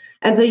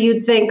 And so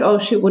you'd think,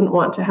 she wouldn't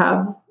want to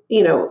have,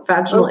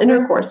 vaginal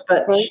intercourse,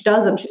 but she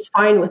doesn't. She's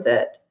fine with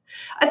it.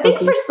 I think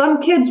for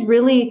some kids,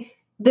 really,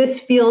 this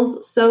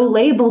feels so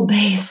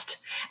label-based.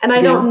 And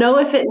I don't know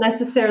if it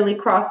necessarily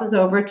crosses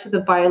over to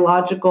the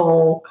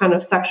biological kind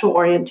of sexual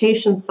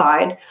orientation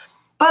side.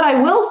 But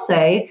I will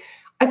say,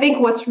 I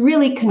think what's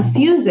really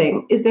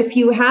confusing is if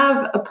you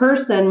have a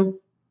person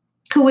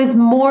who is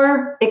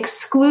more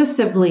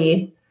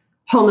exclusively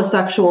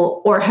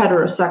homosexual or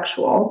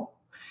heterosexual,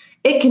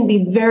 it can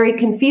be very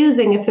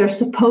confusing if they're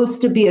supposed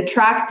to be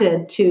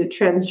attracted to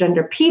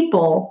transgender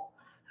people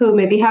who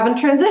maybe haven't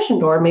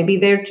transitioned, or maybe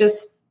they're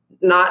just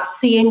not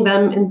seeing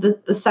them in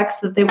the sex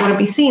that they want to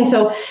be seen.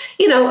 So,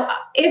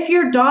 if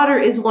your daughter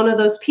is one of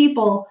those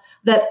people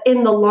that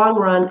in the long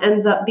run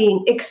ends up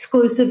being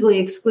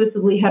exclusively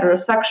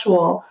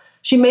heterosexual,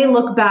 she may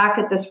look back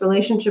at this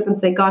relationship and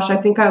say, gosh, I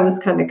think I was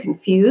kind of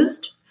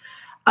confused.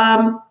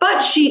 But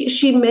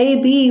she may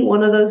be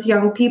one of those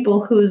young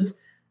people who's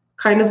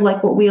kind of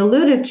like what we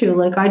alluded to,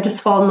 like I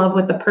just fall in love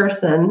with the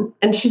person,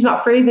 and she's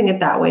not phrasing it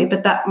that way,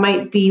 but that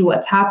might be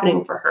what's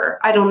happening for her.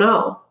 I don't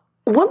know.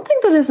 One thing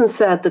that isn't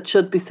said that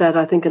should be said,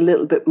 I think, a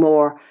little bit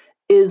more,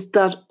 is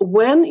that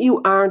when you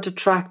aren't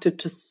attracted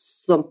to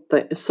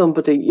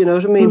somebody, you know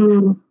what I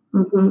mean?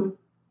 Mm-hmm.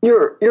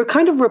 You're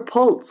kind of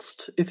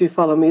repulsed, if you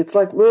follow me. It's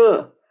like,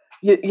 ugh.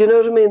 You know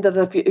what I mean?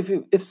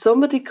 That if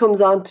somebody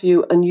comes onto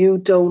you and you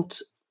don't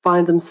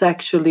find them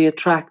sexually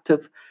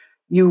attractive,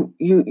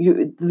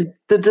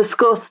 the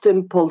disgust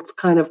impulse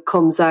kind of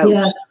comes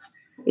out.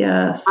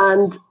 Yes.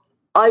 And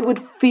I would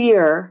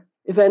fear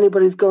if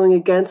anybody's going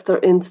against their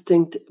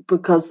instinct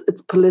because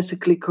it's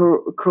politically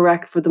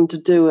correct for them to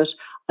do it,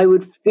 I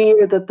would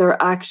fear that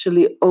they're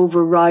actually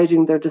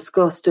overriding their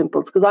disgust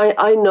impulse. Because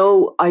I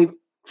know I've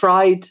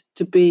tried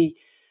to be,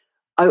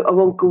 I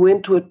won't go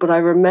into it, but I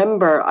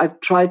remember I've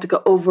tried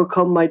to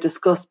overcome my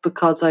disgust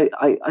because I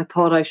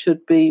thought I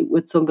should be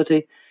with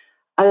somebody.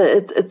 And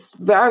it's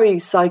very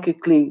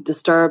psychically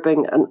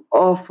disturbing and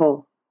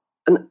awful.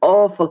 And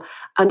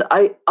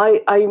I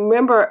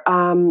remember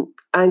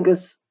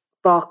Angus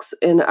Fox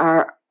in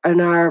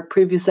our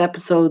previous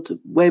episode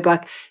way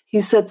back,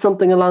 he said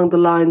something along the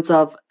lines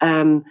of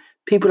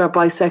people are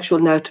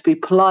bisexual now to be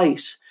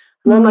polite.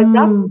 And I'm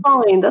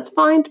like, that's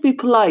fine to be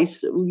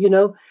polite,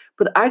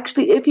 but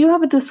actually if you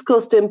have a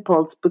disgust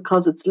impulse,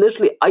 because it's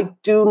literally, I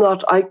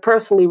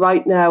personally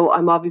right now,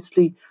 I'm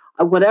obviously,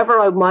 whatever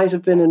I might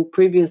have been in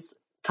previous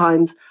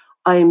times,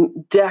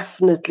 I'm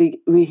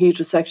definitely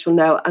heterosexual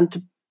now.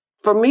 And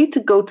for me to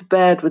go to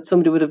bed with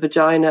somebody with a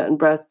vagina and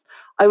breasts,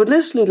 I would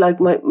literally, like,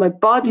 my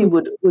body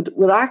would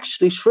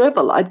actually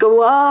shrivel. I'd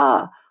go,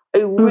 I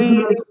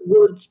really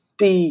would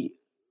be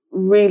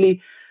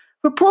really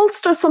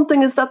repulsed or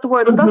something. Is that the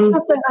word? And that's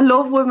not saying I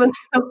love women,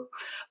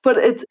 but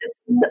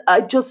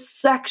I just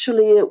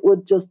sexually, it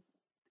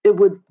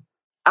would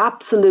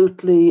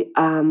absolutely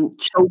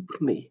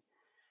choke me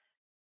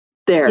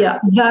there. Yeah,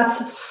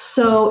 that's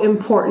so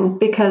important,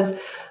 because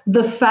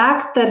the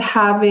fact that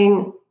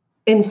having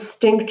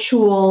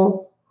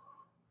instinctual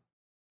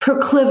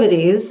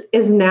proclivities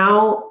is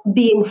now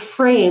being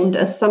framed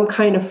as some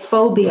kind of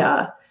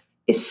phobia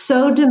is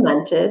so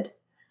demented.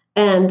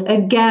 And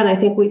again, I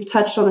think we've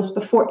touched on this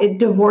before, it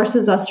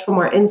divorces us from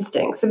our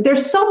instincts. So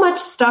there's so much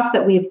stuff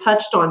that we've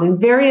touched on in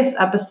various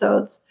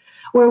episodes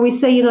where we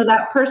say,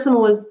 that person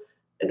was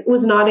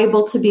not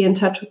able to be in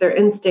touch with their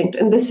instinct.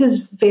 And this is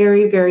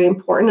very, very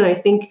important. And I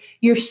think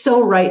you're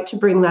so right to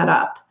bring that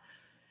up.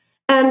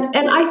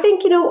 And I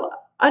think,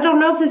 I don't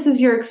know if this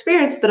is your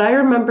experience, but I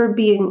remember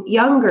being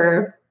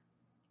younger.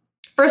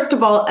 First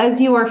of all, as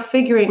you are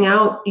figuring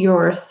out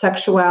your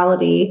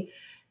sexuality,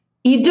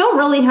 you don't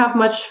really have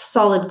much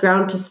solid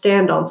ground to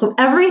stand on. So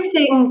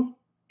everything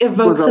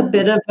evokes a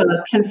bit of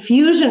a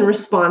confusion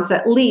response,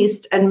 at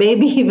least, and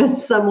maybe even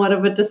somewhat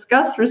of a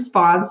disgust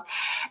response.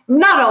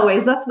 Not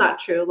always. That's not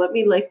true. Let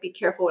me be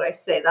careful what I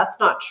say. That's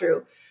not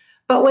true.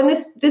 But when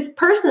this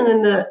person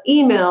in the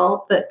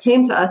email that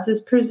came to us is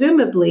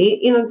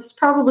presumably, this is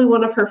probably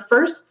one of her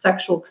first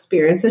sexual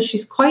experiences.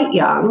 She's quite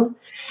young,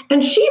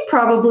 and she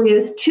probably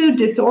is too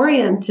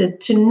disoriented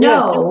to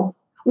know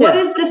what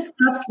is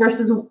discussed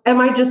versus am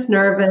I just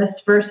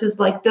nervous versus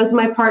does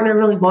my partner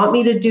really want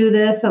me to do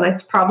this? And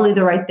it's probably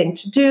the right thing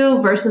to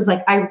do versus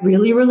I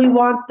really, really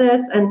want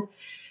this. And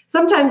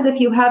sometimes if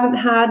you haven't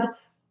had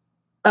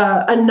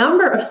a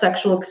number of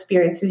sexual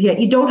experiences yet,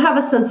 you don't have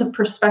a sense of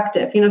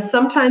perspective.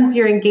 Sometimes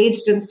you're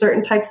engaged in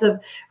certain types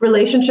of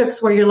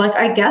relationships where you're like,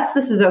 I guess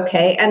this is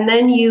okay. And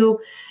then you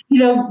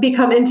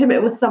become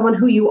intimate with someone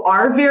who you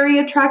are very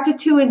attracted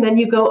to. And then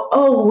you go,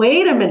 oh,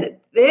 wait a minute,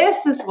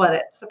 this is what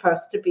it's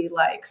supposed to be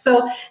like.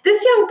 So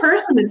this young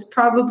person is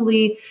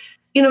probably,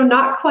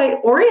 not quite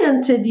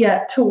oriented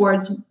yet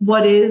towards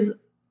what is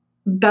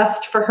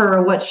best for her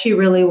or what she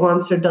really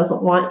wants or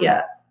doesn't want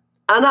yet.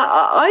 And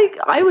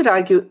I would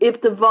argue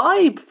if the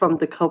vibe from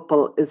the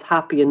couple is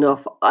happy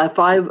enough, if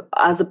I,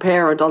 as a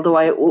parent, although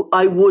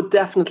I would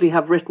definitely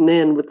have written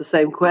in with the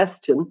same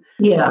question.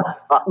 Yeah.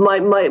 My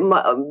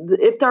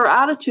if their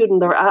attitude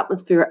and their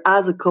atmosphere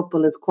as a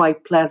couple is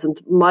quite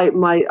pleasant,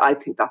 I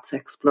think that's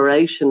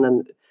exploration,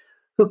 and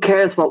who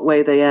cares what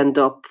way they end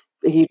up,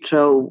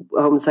 hetero,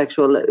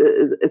 homosexual?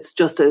 It's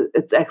just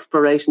it's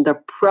exploration.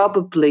 They're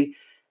probably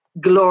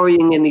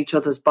glorying in each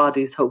other's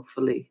bodies,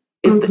 hopefully.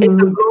 If they're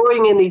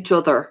growing in each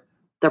other,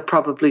 they're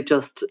probably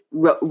just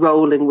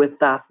rolling with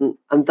that,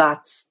 and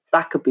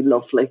that could be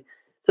lovely.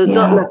 So it's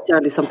not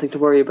necessarily something to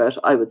worry about,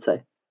 I would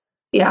say.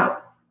 Yeah.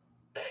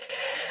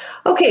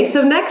 Okay,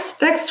 so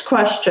next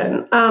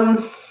question.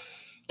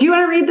 Do you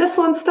want to read this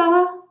one,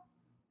 Stella?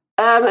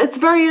 It's a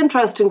very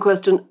interesting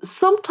question.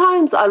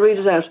 Sometimes I'll read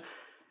it out.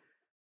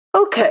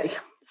 Okay.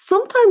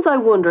 Sometimes I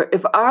wonder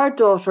if our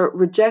daughter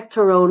rejects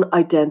her own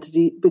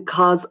identity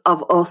because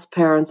of us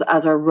parents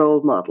as our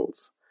role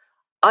models.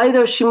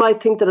 Either she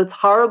might think that it's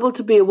horrible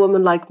to be a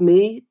woman like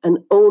me and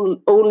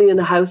only in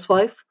a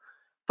housewife,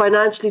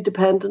 financially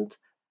dependent,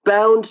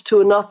 bound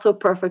to a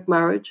not-so-perfect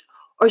marriage,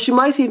 or she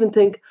might even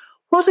think,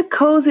 what a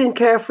cozy and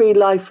carefree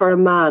life for a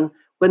man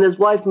when his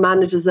wife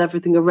manages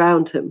everything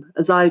around him,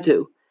 as I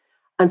do.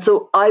 And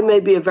so I may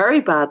be a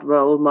very bad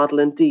role model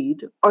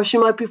indeed, or she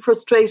might be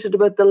frustrated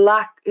about the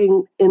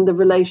lacking in the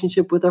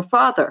relationship with her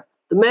father,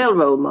 the male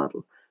role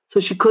model. So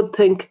she could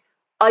think,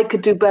 I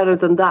could do better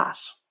than that.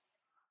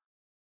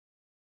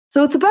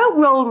 So it's about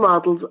role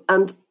models,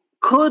 and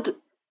could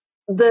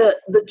the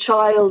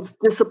child's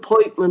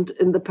disappointment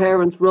in the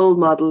parent's role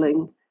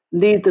modeling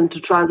lead them to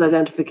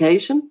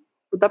trans-identification?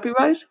 Would that be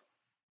right?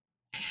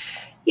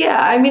 Yeah,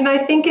 I mean,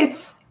 I think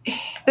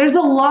there's a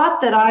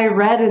lot that I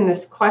read in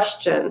this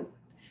question.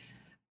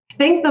 I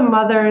think the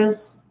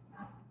mother's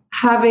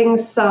having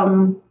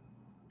some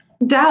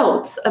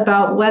doubts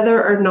about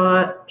whether or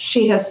not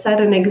she has set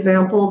an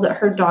example that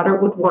her daughter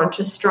would want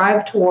to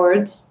strive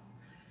towards.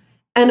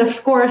 And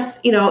of course,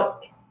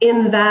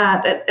 in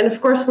that, and of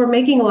course, we're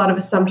making a lot of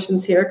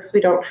assumptions here because we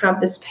don't have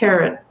this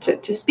parent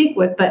to speak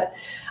with, but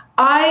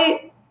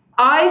I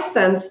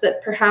sense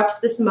that perhaps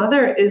this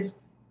mother is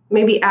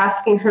maybe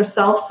asking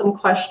herself some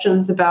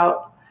questions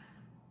about,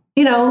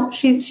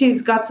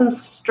 she's got some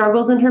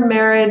struggles in her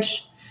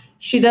marriage.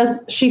 She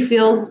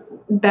feels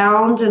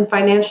bound and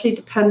financially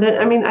dependent.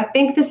 I mean, I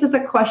think this is a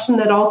question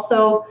that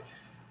also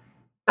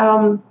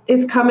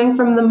is coming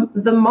from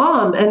the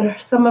mom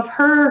and some of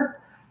her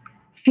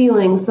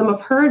feelings, some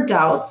of her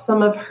doubts,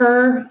 some of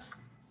her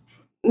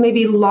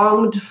maybe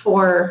longed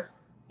for,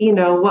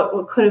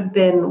 what could have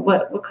been,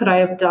 what could I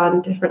have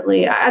done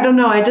differently? I don't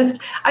know. I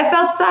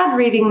felt sad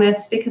reading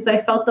this because I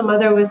felt the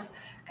mother was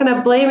kind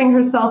of blaming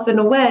herself in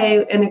a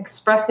way and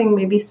expressing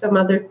maybe some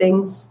other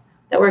things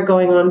that were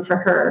going on for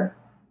her.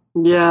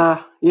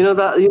 Yeah,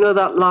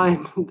 that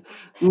line,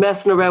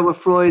 messing around with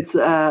Freud's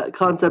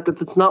concept,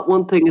 if it's not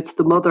one thing, it's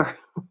the mother.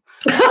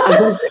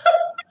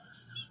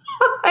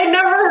 I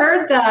never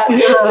heard that.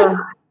 Yeah.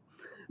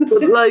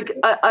 But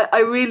I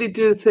really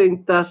do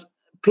think that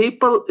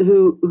people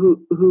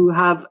who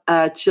have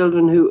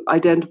children who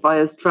identify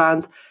as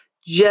trans,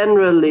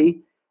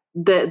 generally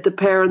the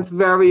parents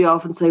very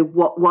often say,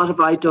 what have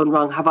I done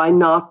wrong? Have I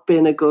not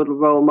been a good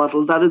role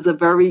model? That is a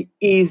very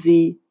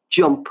easy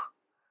jump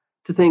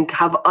to think,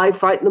 have I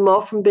frightened them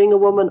off from being a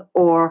woman,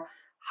 or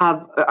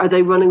are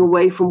they running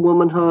away from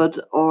womanhood?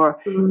 Or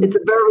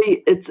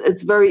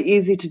it's very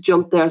easy to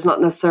jump there. It's not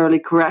necessarily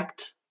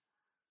correct,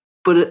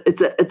 but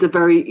it's a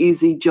very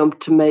easy jump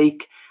to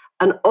make.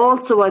 And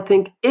also, I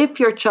think if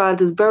your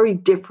child is very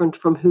different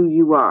from who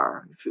you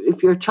are,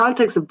 if your child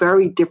takes a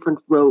very different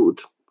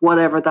road,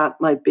 whatever that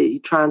might be,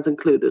 trans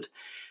included,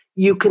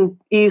 you can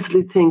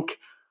easily think,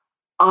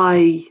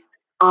 I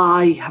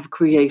have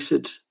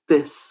created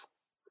this.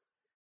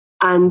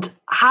 And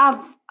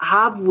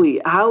have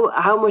we?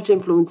 How much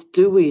influence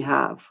do we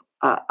have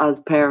as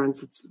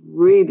parents? It's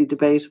really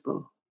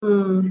debatable.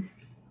 Well,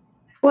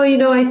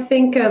 I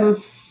think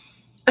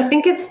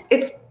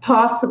it's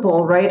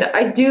possible, right?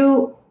 I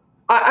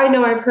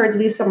know I've heard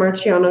Lisa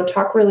Marciano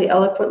talk really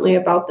eloquently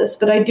about this,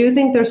 but I do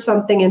think there's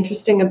something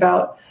interesting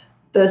about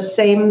the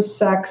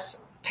same-sex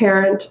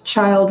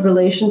parent-child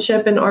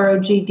relationship in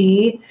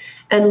ROGD.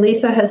 And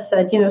Lisa has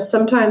said,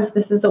 sometimes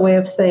this is a way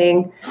of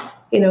saying,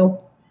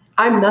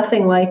 I'm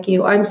nothing like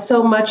you. I'm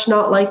so much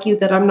not like you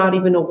that I'm not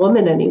even a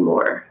woman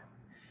anymore.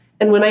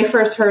 And when I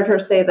first heard her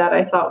say that,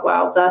 I thought,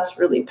 wow, that's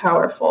really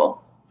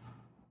powerful.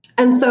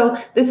 And so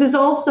this is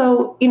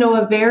also,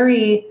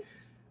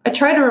 I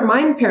try to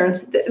remind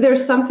parents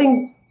there's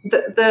something,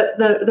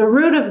 the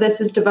root of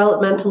this is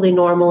developmentally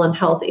normal and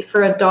healthy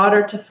for a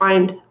daughter to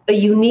find a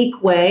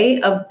unique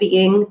way of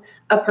being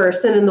a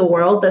person in the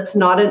world that's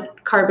not a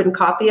carbon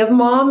copy of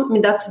mom. I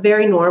mean, that's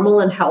very normal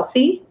and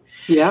healthy.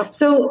 Yeah.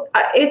 So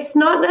it's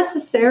not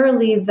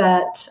necessarily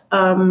that,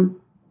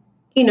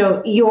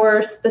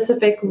 your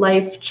specific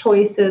life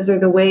choices or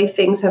the way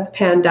things have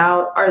panned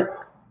out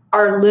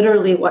are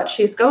literally what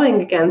she's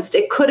going against.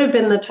 It could have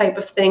been the type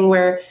of thing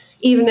where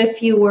even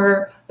if you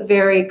were a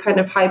very kind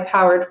of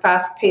high-powered,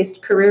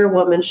 fast-paced career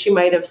woman, she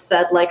might have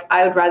said, like,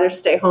 I would rather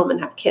stay home and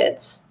have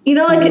kids.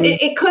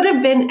 It could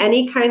have been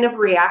any kind of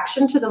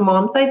reaction to the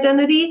mom's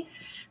identity.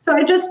 So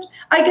I guess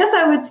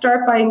I would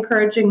start by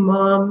encouraging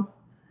mom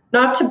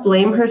not to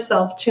blame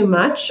herself too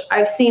much.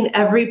 I've seen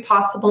every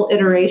possible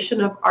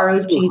iteration of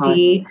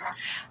ROGD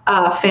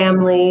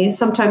family,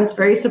 sometimes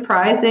very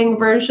surprising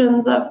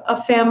versions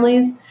of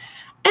families.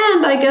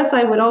 And I guess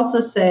I would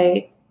also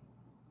say,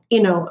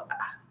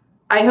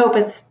 I hope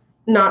it's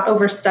not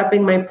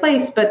overstepping my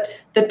place, but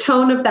the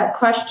tone of that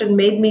question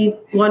made me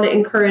want to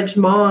encourage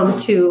mom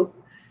to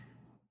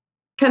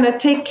kind of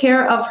take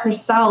care of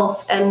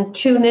herself and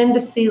tune in to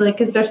see, like,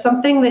 is there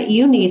something that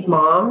you need,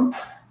 mom,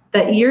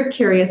 that you're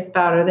curious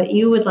about or that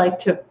you would like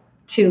to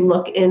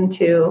look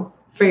into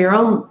for your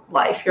own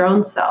life, your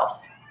own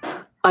self?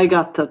 I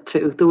got that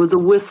too. There was a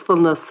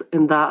wistfulness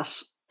in that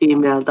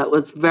email that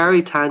was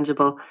very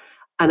tangible.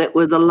 And it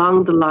was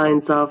along the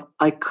lines of,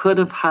 I could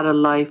have had a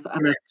life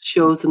and I've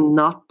chosen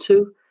not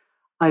to.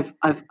 I've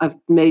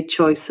made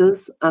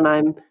choices and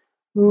I'm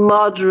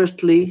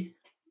moderately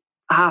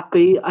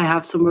happy. I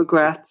have some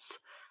regrets.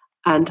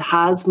 And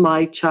has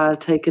my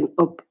child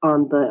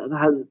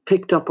has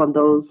picked up on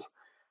those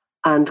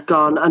and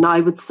gone? And I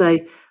would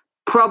say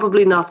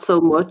probably not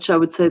so much. I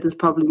would say there's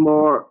probably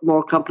more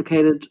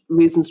complicated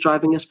reasons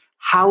driving it.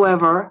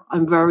 However,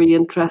 I'm very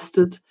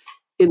interested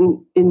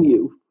in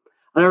you.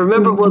 And I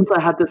remember once I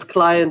had this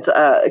client,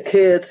 a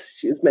kid,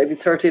 she was maybe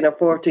 13 or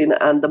 14,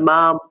 and the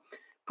mom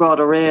brought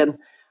her in,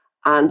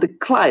 and the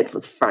client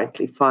was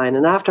frankly fine.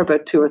 And after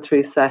about 2 or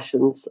 3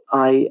 sessions,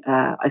 I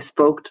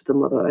spoke to the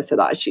mother. I said,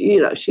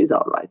 she's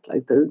all right.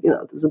 Like,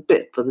 there's a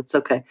bit, but it's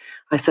okay.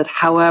 I said,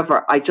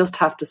 however, I just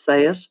have to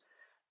say it.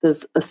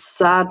 There's a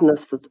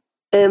sadness that's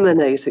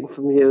emanating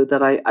from you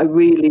that I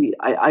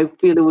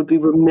feel it would be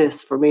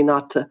remiss for me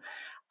not to.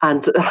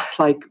 And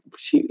like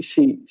she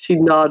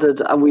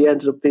nodded, and we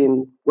ended up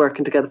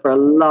working together for a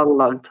long,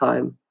 long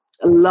time.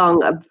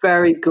 A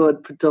very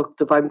good,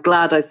 productive. I'm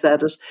glad I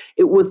said it.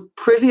 It was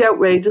pretty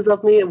outrageous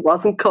of me. It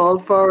wasn't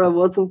called for.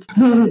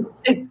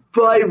 It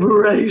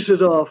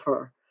vibrated off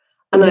her.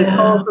 And I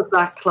thought of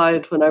that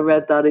client when I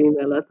read that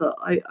email. I thought,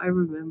 I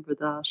remember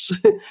that.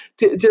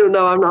 do you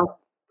know, I'm not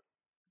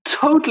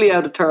totally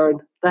out of turn.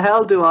 The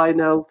hell do I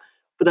know?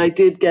 But I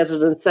did get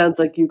it, and it sounds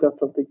like you got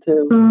something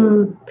too.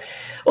 So.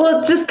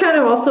 Well, it just kind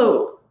of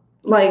also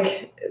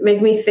like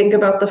make me think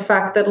about the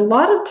fact that a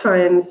lot of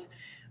times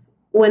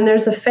when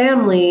there's a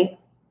family,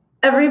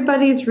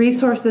 everybody's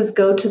resources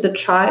go to the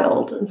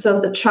child. And so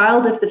if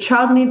the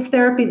child needs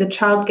therapy, the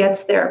child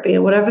gets therapy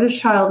and whatever the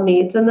child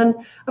needs. And then,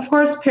 of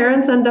course,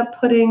 parents end up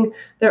putting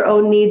their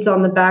own needs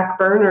on the back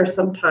burner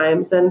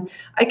sometimes. And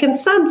I can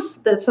sense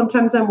that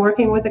sometimes I'm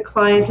working with a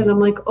client and I'm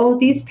like, oh,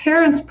 these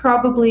parents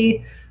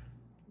probably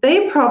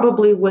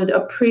would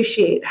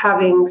appreciate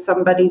having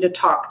somebody to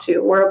talk to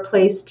or a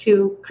place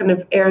to kind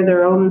of air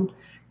their own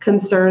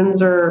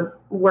concerns or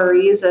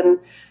worries. And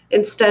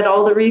instead,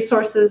 all the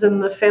resources in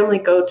the family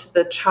go to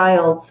the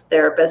child's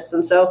therapist.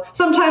 And so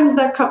sometimes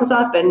that comes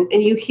up and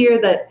you hear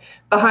that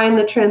behind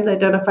the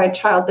trans-identified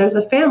child, there's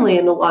a family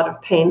in a lot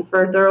of pain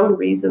for their own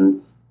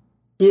reasons.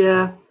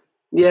 Yeah.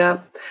 Yeah.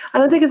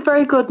 And I think it's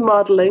very good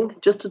modelling,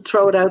 just to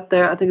throw it out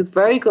there. I think it's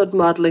very good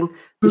modelling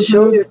to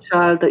show Mm-hmm. your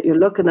child that you're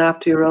looking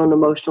after your own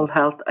emotional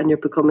health and you're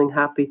becoming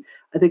happy.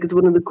 I think it's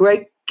one of the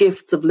great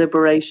gifts of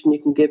liberation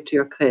you can give to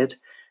your kid,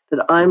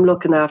 that I'm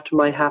looking after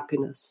my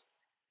happiness.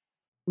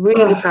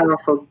 Really It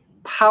powerful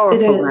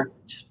is.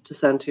 message to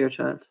send to your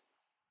child.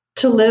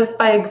 To live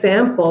by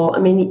example. I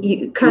mean,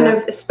 you kind Yeah.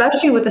 of,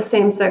 especially with a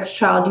same-sex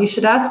child, you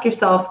should ask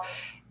yourself,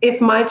 if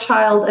my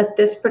child at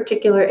this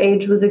particular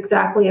age was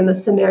exactly in the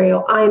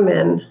scenario I'm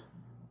in,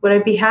 would I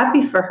be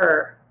happy for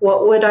her?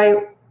 What would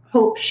I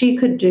hope she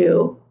could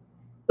do?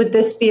 Would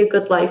this be a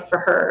good life for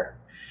her?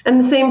 And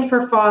the same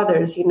for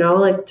fathers,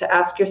 like to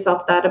ask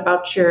yourself that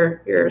about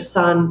your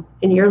son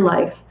in your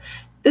life.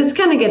 This is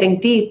kind of getting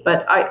deep,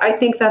 but I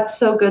think that's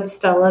so good,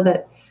 Stella,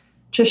 that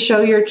to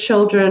show your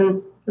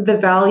children the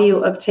value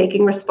of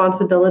taking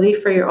responsibility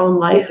for your own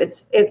life,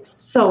 it's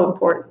so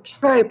important.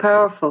 Very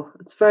powerful.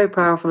 It's very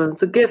powerful, and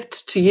it's a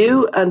gift to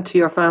you and to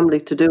your family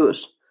to do it.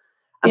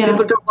 And Yeah.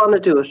 people don't want to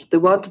do it. They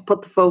want to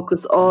put the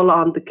focus all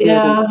on the kid.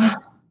 Yeah.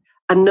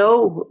 And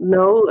no,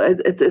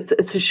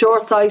 it's a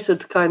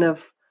short-sighted kind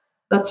of,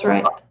 That's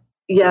right.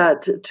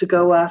 to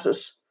go at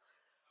it.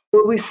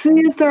 Will we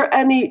see, is there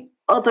any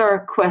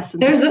other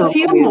questions? There's a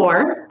few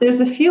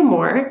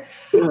more.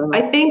 Yeah.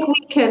 I think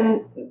we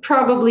can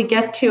probably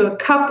get to a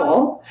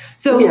couple.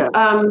 So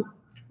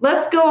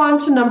let's go on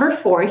to number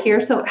 4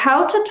 here. So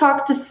how to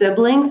talk to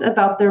siblings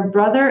about their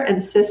brother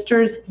and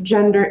sister's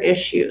gender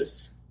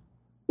issues.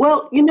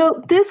 Well,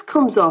 this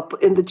comes up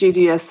in the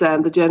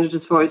GDSN, the Gender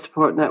Dysphoria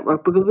Support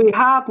Network, because we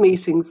have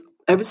meetings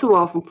every so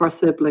often for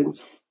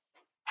siblings.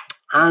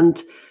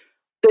 And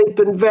they've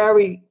been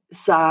very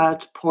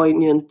sad,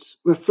 poignant,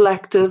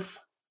 reflective,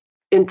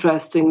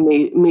 interesting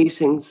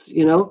meetings,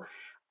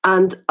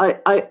 And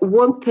I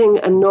one thing,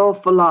 an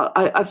awful lot,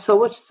 I've so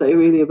much to say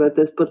really about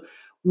this, but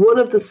one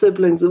of the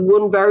siblings, and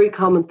one very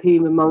common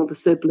theme among the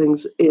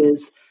siblings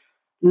is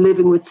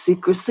living with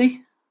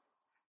secrecy,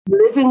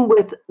 living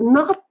with,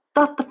 not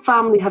that the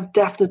family have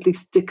definitely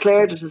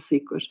declared it a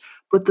secret,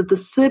 but that the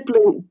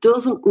sibling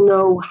doesn't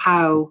know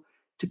how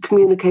to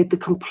communicate the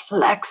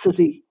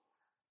complexity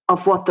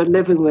of what they're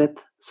living with,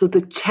 so they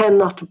tend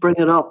not to bring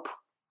it up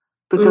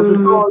because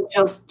it's all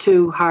just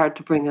too hard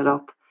to bring it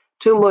up.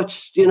 Too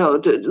much,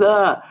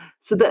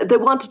 so they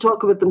want to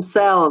talk about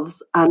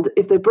themselves, and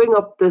if they bring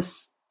up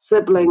this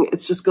sibling,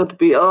 it's just going to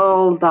be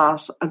all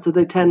that, and so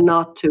they tend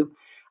not to.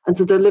 And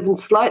so they're living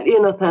slightly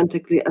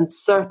inauthentically, and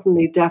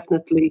certainly,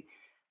 definitely,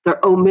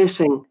 they're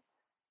omitting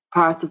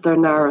parts of their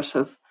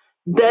narrative.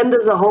 Then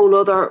there's a whole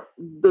other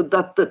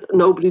that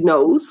nobody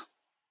knows.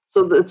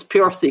 So it's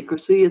pure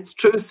secrecy, it's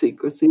true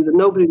secrecy that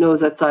nobody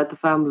knows outside the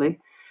family.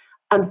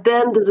 And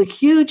then there's a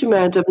huge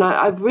amount of, now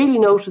I've really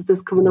noticed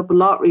this coming up a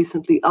lot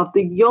recently, of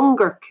the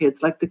younger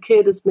kids, like the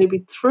kid is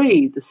maybe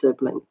 3, the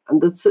sibling,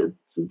 and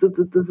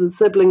the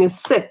sibling is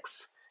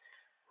 6.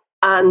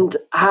 And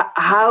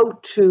how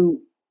to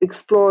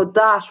explore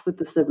that with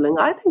the sibling,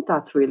 I think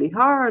that's really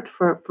hard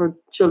for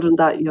children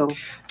that young.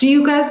 Do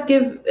you guys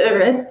give,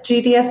 at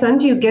GDSN,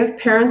 do you give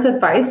parents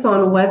advice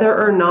on whether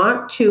or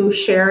not to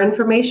share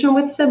information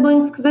with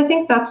siblings? Because I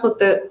think that's what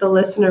the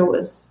listener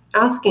was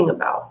asking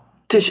about.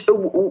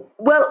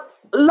 Well,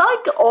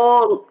 like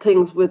all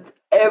things with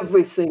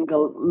every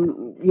single,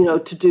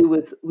 to do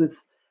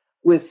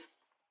with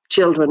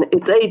children,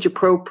 it's age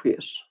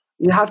appropriate.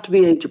 You have to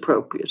be age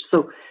appropriate.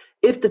 So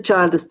if the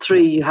child is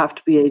 3, you have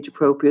to be age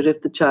appropriate.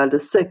 If the child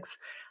is 6.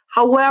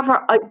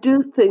 However, I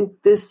do think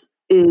this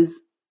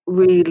is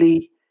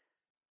really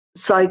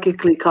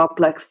psychically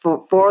complex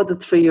for the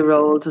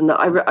 3-year-old. And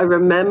I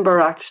remember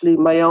actually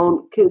my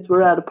own kids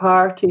were at a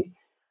party,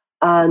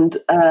 and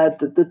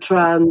the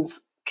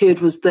trans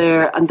kid was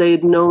there, and they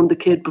had known the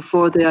kid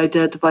before they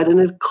identified, and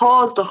it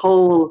caused a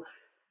whole...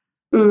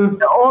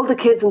 All the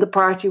kids in the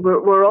party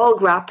were all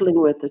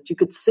grappling with it. You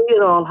could see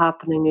it all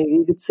happening.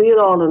 You could see it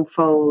all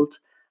unfold.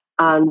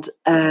 And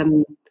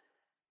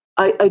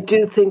I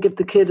do think if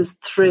the kid is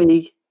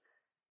 3,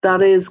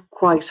 that is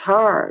quite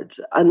hard.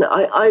 And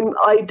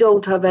I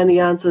don't have any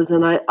answers,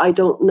 and I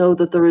don't know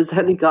that there is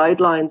any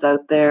guidelines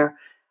out there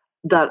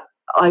that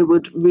I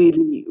would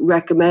really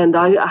recommend.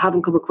 I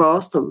haven't come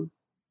across them.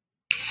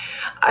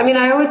 I mean,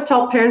 I always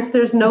tell parents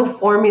there's no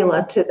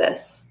formula to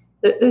this.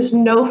 There's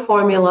no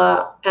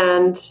formula.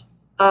 And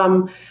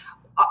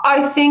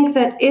I think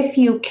that if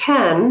you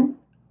can,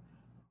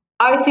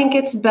 I think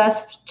it's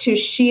best to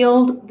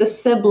shield the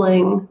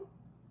sibling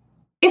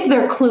if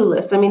they're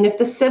clueless. I mean, if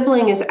the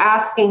sibling is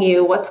asking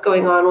you what's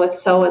going on with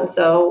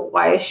so-and-so,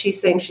 why is she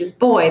saying she's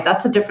boy,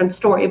 that's a different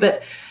story.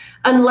 But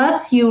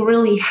unless you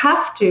really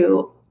have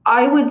to,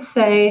 I would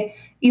say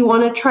you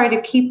want to try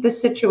to keep the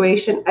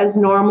situation as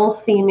normal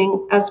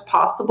seeming as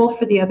possible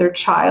for the other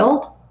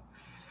child.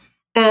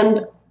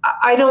 And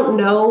I don't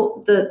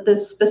know the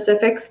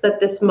specifics that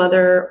this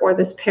mother or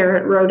this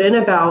parent wrote in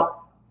about,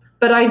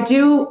 but I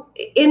do,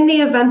 in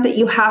the event that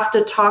you have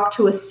to talk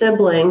to a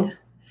sibling,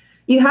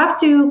 you have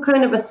to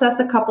kind of assess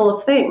a couple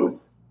of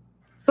things.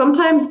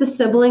 Sometimes the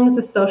sibling is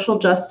a social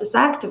justice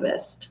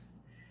activist,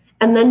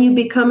 And then you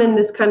become in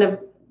this kind of,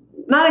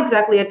 not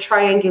exactly a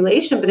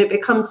triangulation, but it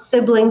becomes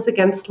siblings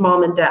against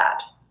mom and dad.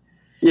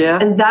 Yeah.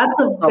 And that's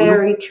a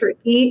very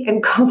tricky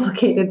and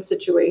complicated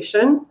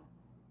situation.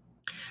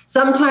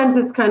 Sometimes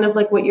it's kind of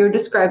like what you're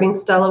describing,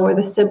 Stella, where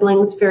the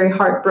siblings very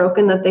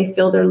heartbroken that they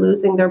feel they're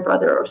losing their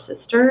brother or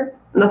sister.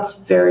 And that's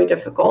very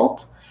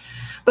difficult.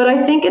 But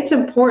I think it's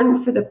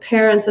important for the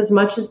parents, as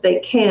much as they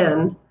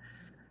can,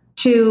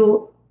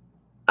 to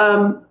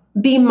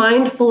be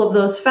mindful of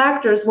those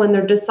factors when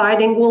they're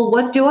deciding, well,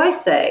 what do I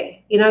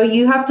say? You know,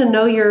 you have to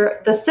know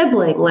the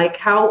sibling. Like,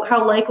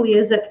 how likely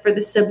is it for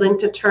the sibling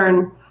to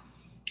turn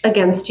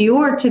against you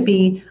or to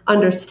be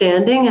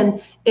understanding?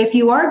 And if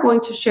you are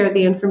going to share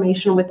the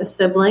information with a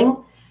sibling,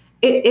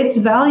 it's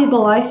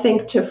valuable, I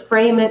think, to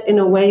frame it in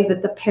a way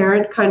that the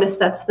parent kind of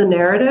sets the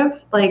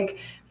narrative. Like,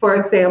 for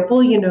example,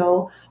 we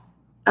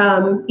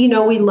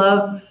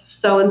love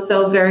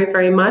so-and-so very,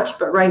 very much,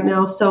 but right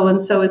now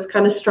so-and-so is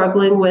kind of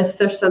struggling with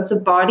their sense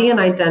of body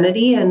and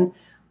identity. And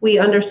we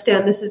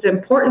understand this is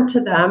important to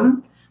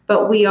them,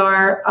 but we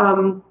are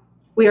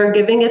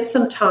giving it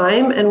some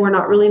time and we're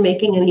not really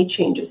making any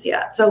changes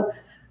yet. So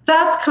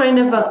that's kind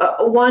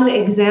of one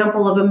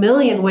example of a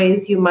million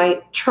ways you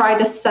might try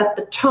to set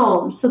the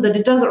tone so that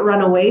it doesn't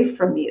run away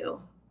from you.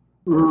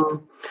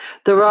 Mm.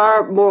 There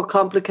are more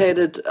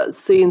complicated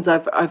scenes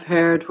I've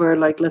heard where,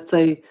 like, let's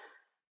say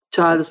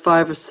child is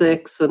 5 or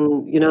 6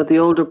 and, the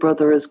older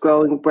brother is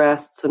growing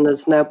breasts and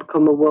has now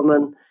become a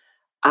woman,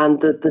 and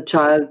the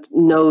child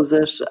knows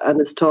it and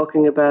is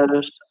talking about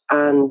it.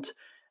 And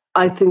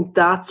I think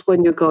that's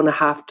when you're going to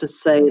have to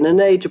say in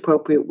an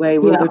age-appropriate way,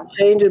 where they're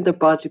changing their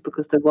body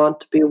because they want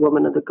to be a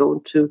woman and they're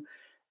going to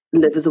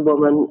live as a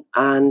woman.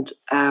 And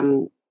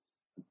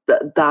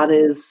that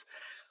is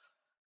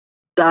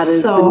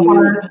so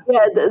hard.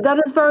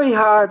 That is very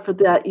hard for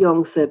that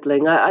young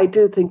sibling. I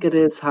do think it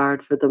is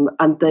hard for them,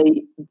 and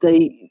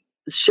they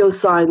show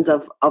signs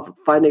of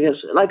finding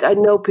it. Like, I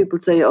know people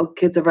say, oh,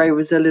 kids are very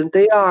resilient.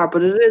 They are,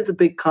 but it is a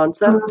big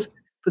concept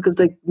because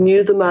they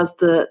knew them as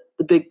the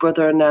big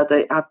brother, and now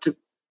they have to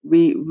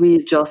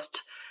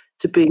readjust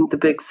to being the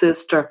big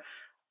sister.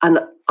 And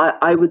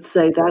I would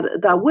say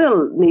that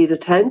will need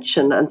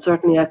attention and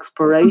certainly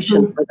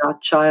exploration for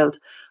that child.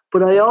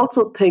 But I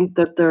also think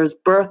that there's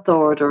birth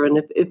order.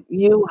 And if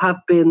you have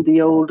been the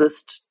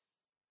oldest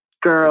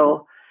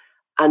girl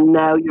and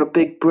now your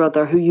big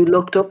brother, who you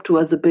looked up to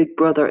as a big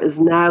brother, is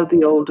now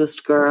the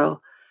oldest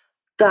girl,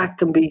 that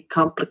can be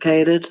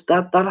complicated.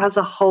 That has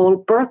a whole,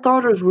 birth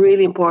order is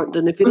really important.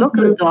 And if you look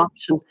at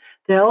adoption,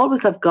 they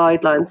always have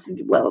guidelines.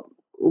 Well,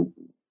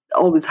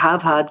 always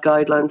have had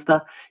guidelines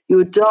that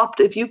you adopt,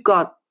 if you've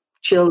got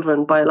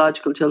children,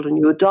 biological children,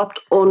 you adopt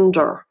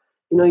under.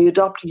 You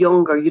adopt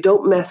younger. You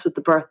don't mess with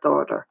the birth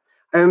order.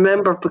 I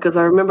remember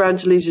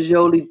Angelina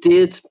Jolie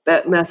did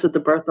mess with the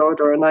birth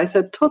order, and I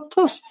said, "Tut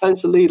tut,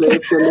 Angelina,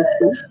 if you're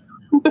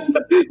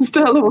listening."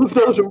 Stella was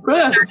not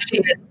impressed.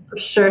 I'm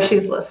sure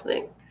she's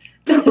listening.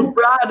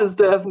 Brad is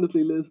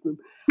definitely listening.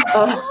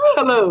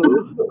 Hello.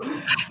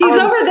 He's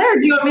over there.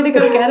 Do you want me to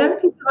go get him?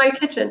 He's in my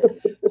kitchen.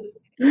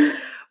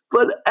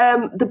 But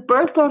the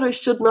birth order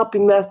should not be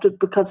messed with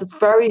because it's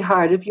very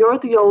hard. If you're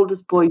the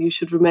oldest boy, you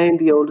should remain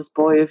the oldest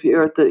boy. If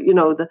you're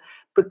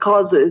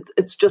because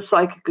it's just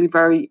psychically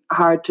very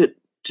hard to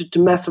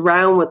mess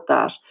around with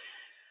that.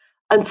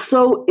 And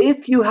so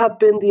if you have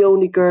been the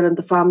only girl in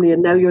the family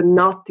and now you're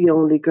not the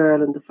only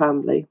girl in the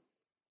family,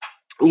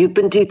 you've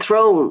been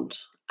dethroned.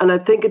 And I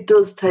think it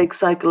does take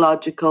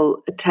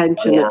psychological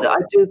attention. Yeah. I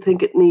do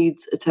think it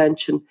needs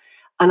attention.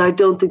 And I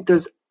don't think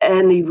there's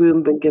any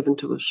room been given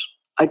to it.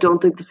 I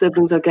don't think the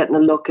siblings are getting a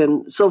look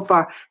in so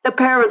far. The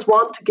parents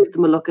want to give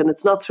them a look in.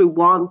 It's not through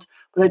want,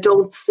 but I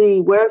don't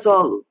see, where's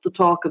all the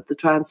talk of the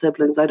trans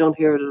siblings? I don't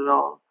hear it at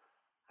all.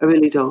 I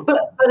really don't.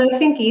 But I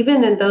think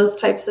even in those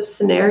types of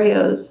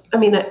scenarios, I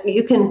mean,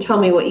 you can tell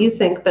me what you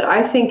think, but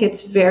I think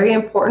it's very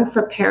important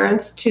for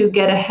parents to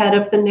get ahead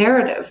of the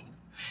narrative.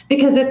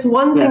 Because it's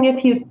one thing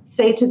if you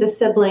say to the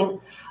sibling,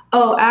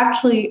 oh,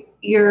 actually,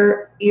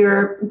 your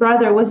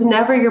brother was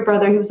never your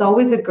brother. He was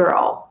always a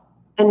girl.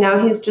 And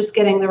now he's just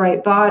getting the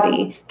right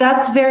body.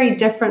 That's very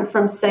different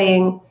from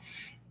saying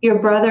your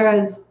brother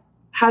has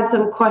had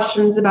some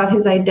questions about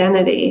his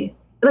identity.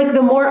 Like,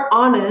 the more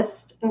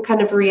honest and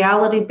kind of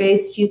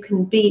reality-based you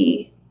can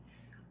be,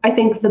 I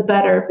think the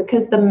better,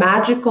 because the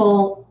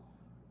magical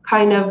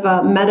kind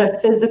of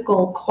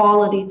metaphysical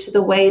quality to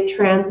the way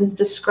trans is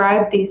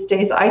described these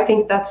days, I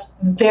think that's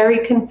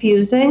very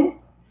confusing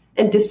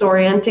and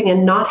disorienting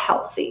and not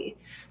healthy.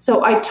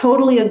 So I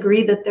totally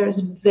agree that there's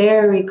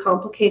very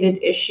complicated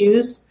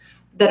issues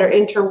that are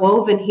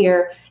interwoven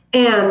here,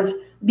 and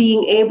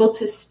being able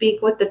to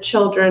speak with the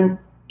children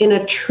in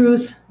a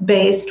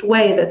truth-based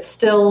way that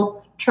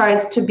still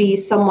tries to be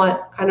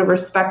somewhat kind of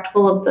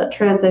respectful of the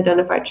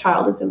trans-identified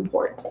child is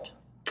important.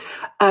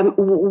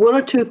 One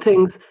or two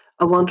things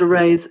I want to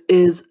raise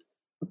is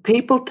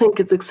people think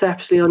it's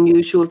exceptionally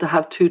unusual to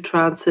have two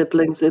trans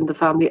siblings in the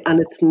family, and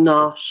it's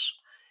not.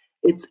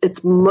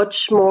 It's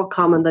much more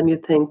common than you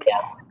think.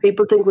 Yeah.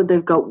 People think when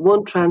they've got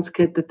one trans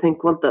kid, they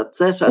think, well,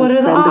 that's it. And what are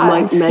the then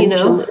odds, they might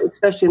mention,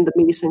 especially in the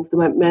meetings, they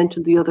might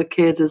mention the other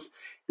kid is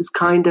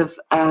kind of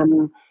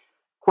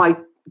quite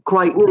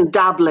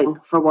dabbling,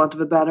 for want of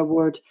a better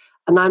word.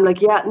 And I'm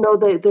like, yeah, no,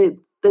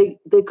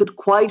 they could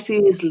quite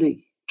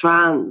easily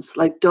trans.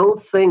 Like,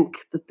 don't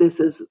think that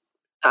this is.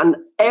 And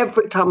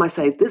every time I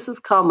say this is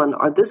common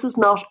or this is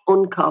not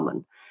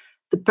uncommon,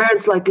 the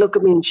parents look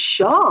at me in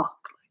shock.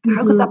 Like,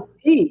 how could that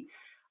be?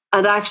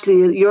 And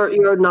actually,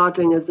 you're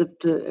nodding as if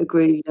to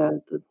agree.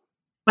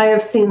 I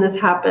have seen this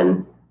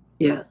happen.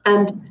 Yeah.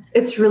 And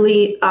it's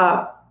really,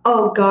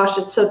 oh gosh,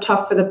 it's so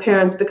tough for the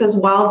parents, because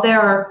while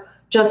they're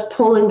just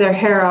pulling their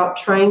hair out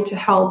trying to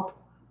help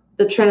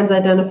the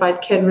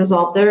trans-identified kid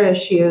resolve their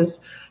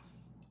issues,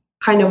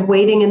 kind of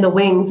waiting in the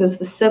wings as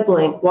the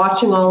sibling,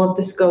 watching all of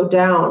this go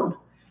down,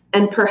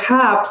 and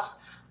perhaps,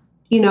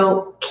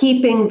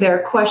 keeping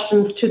their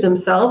questions to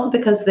themselves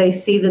because they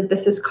see that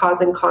this is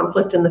causing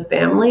conflict in the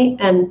family.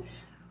 And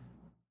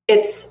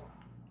it's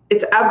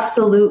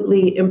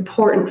absolutely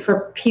important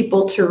for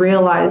people to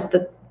realize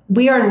that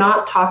we're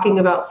not talking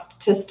about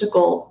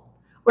statistical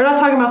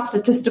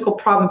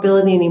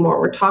probability anymore.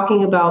 We're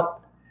talking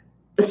about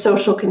the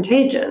social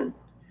contagion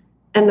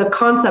and the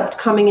concept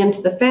coming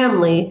into the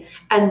family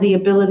and the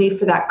ability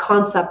for that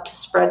concept to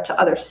spread to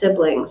other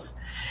siblings.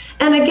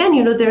 And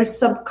again, there's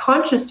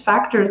subconscious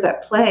factors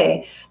at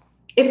play.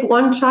 If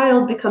one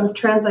child becomes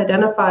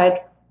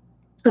trans-identified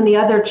and the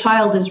other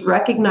child is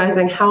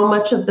recognizing how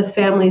much of the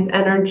family's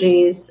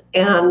energies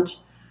and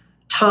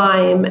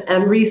time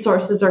and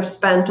resources are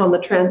spent on the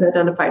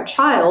trans-identified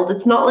child,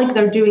 it's not like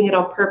they're doing it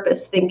on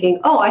purpose thinking,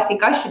 oh, I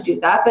think I should do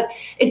that. But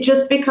it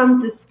just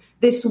becomes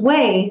this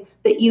way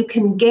that you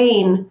can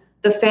gain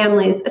the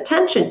family's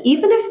attention,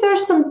 even if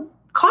there's some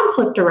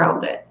conflict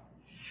around it.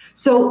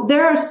 So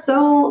there are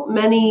so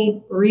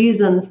many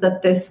reasons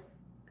that this,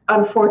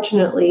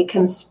 unfortunately,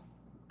 can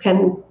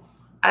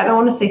I don't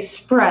want to say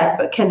spread,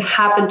 but can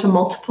happen to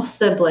multiple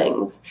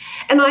siblings.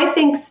 And I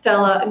think,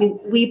 Stella,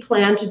 we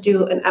plan to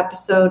do an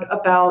episode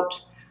about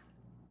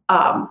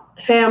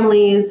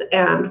families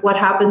and what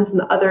happens in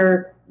the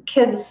other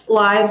kids'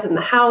 lives in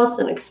the house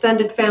and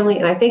extended family.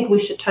 And I think we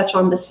should touch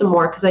on this some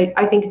more because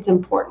I think it's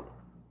important.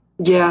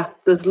 Yeah,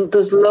 there's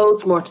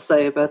loads more to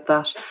say about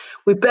that.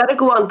 We better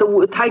go on.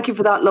 Thank you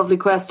for that lovely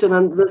question.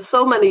 And there's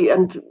so many,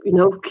 and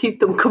keep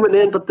them coming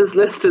in. But this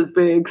list is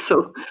big,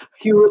 so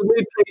you will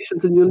need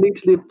patience, and you'll need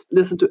to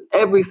listen to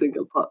every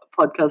single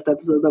podcast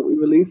episode that we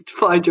release to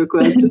find your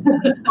question.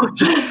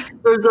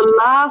 There's a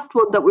last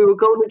one that we were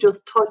going to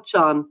just touch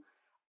on,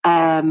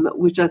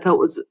 which I thought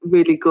was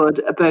really good,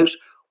 about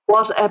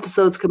what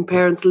episodes can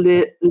parents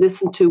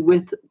listen to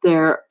with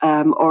their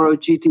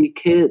ROGD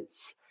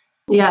kids.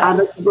 Yes. And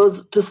I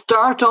suppose to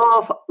start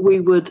off, we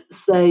would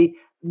say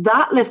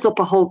that lifts up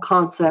a whole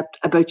concept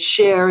about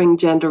sharing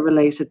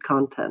gender-related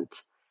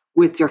content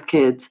with your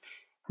kids.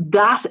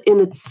 That in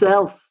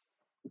itself,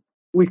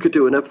 we could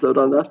do an episode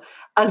on that.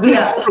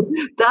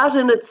 That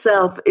in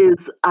itself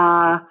is it's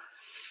a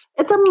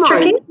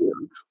tricky.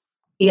 minefield.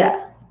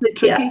 Yeah.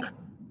 Tricky. Yeah.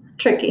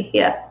 Tricky.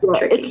 Yeah.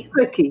 Tricky. It's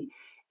tricky.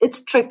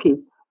 It's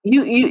tricky.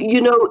 It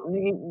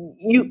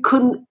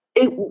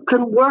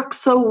can work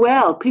so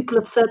well. People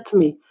have said to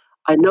me,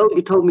 I know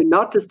you told me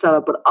not to,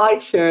 Stella, but I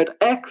shared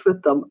X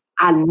with them,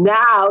 and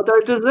now they're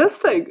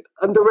desisting.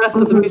 And the rest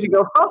of the meeting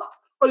go, oh,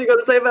 what are you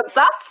going to say about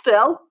that,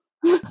 Stella?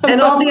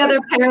 And all the other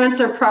parents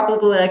are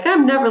probably like,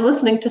 I'm never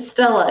listening to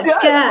Stella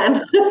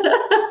again.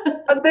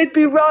 And they'd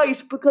be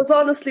right, because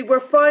honestly, we're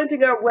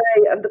finding our way,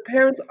 and the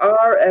parents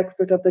are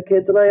expert of the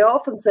kids. And I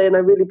often say, and I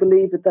really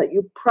believe it, that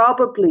you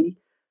probably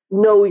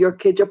know your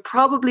kids. You're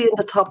probably in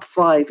the top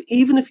 5.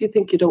 Even if you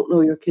think you don't know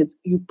your kids,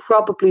 you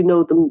probably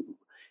know them.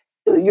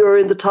 You're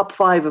in the top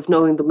 5 of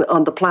knowing them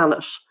on the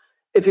planet,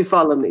 if you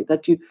follow me,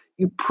 that you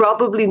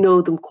probably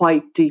know them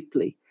quite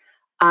deeply.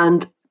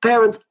 And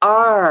parents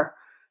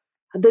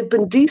they've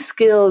been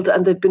de-skilled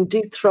and they've been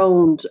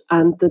dethroned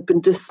and they've been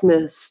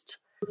dismissed.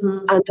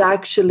 Mm-hmm. And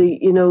actually,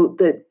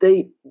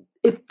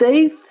 if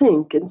they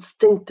think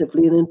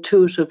instinctively and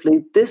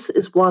intuitively, this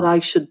is what I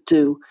should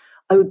do,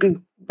 I would be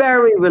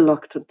very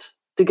reluctant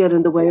to get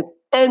in the way of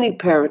any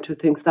parent who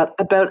thinks that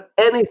about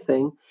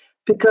anything.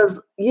 Because,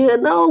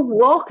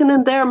 walking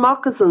in their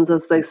moccasins,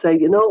 as they say,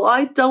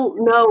 I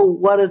don't know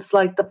what it's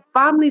like. The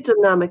family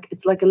dynamic,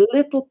 it's like a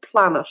little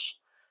planet.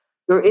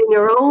 You're in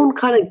your own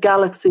kind of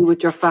galaxy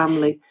with your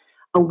family.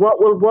 And what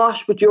will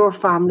wash with your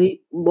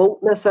family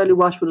won't necessarily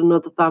wash with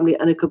another family.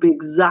 And it could be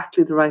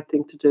exactly the right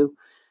thing to do.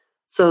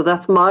 So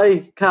that's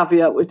my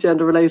caveat with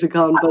gender-related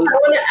content. I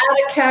want to add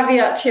a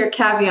caveat to your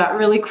caveat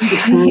really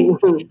quickly.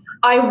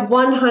 I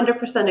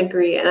 100%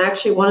 agree. And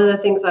actually, one of the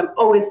things I'm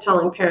always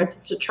telling parents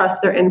is to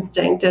trust their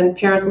instinct. And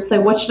parents will say,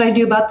 what should I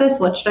do about this?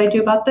 What should I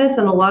do about this?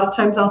 And a lot of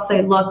times I'll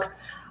say, look,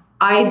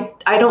 I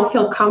don't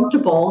feel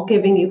comfortable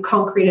giving you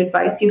concrete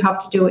advice. You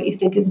have to do what you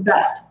think is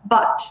best.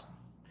 But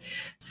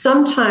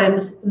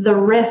sometimes the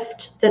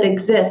rift that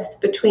exists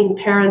between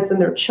parents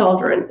and their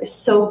children is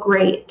so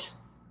great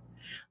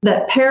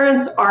that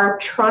parents are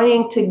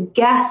trying to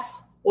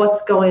guess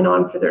what's going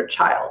on for their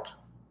child.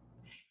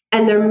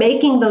 And they're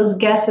making those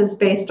guesses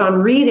based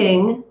on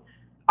reading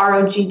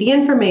ROGD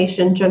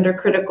information, gender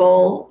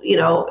critical,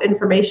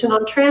 information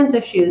on trans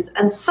issues.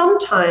 And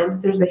sometimes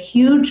there's a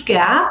huge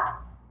gap.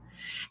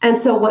 And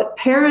so what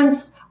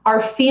parents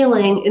are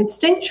feeling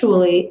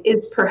instinctually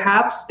is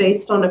perhaps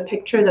based on a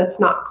picture that's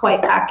not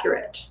quite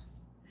accurate.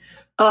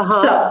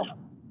 So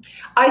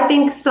I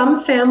think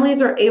some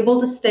families are able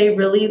to stay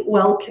really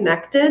well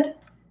connected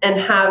and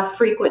have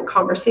frequent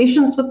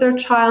conversations with their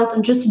child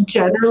and just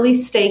generally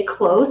stay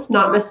close,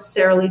 not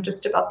necessarily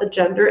just about the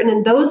gender. And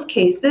in those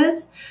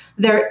cases,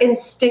 their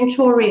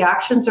instinctual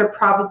reactions are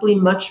probably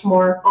much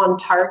more on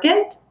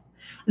target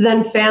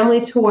than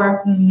families who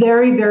are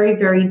very, very,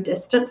 very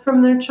distant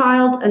from their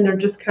child, and they're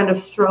just kind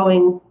of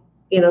throwing,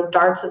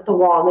 darts at the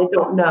wall, and they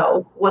don't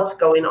know what's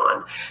going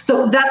on.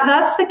 So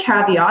that's the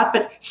caveat.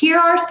 But here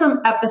are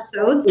some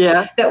episodes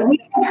that we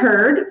have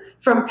heard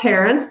from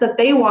parents that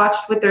they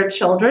watched with their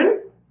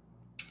children.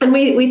 And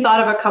we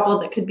thought of a couple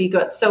that could be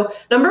good. So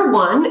number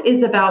 1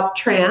 is about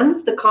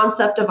trans, the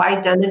concept of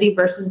identity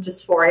versus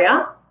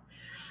dysphoria.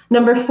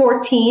 Number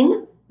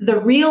 14, the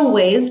real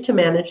ways to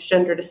manage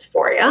gender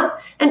dysphoria.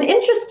 And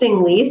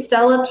interestingly,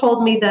 Stella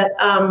told me that,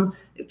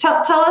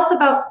 tell us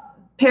about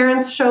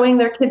parents showing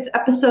their kids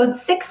episode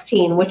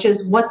 16, which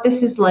is what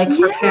this is like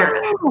for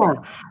parents.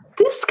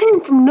 This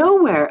came from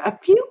nowhere. A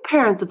few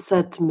parents have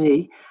said to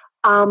me,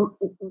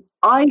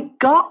 I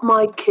got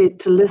my kid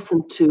to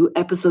listen to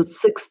episode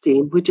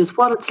 16, which is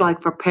what it's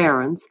like for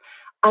parents.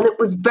 And it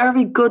was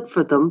very good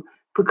for them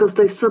because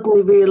they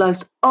suddenly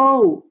realized,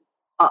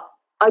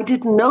 I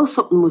didn't know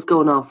something was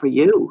going on for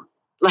you.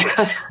 Like,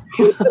 I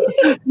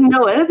didn't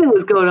know anything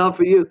was going on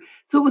for you.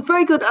 So it was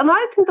very good. And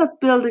I think that's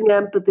building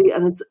empathy.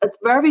 And it's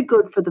very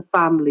good for the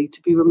family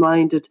to be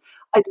reminded.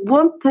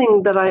 One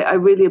thing that I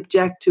really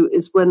object to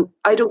is when,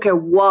 I don't care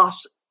what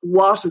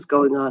is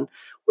going on,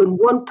 when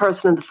one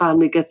person in the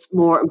family gets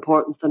more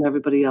importance than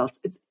everybody else.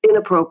 It's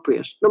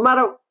inappropriate. No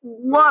matter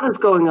what is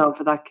going on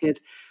for that kid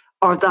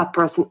or that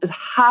person, it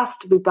has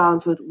to be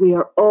balanced with, we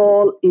are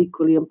all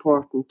equally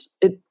important.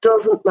 It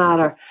doesn't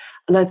matter.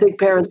 And I think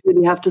parents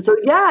really have to. So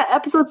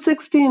episode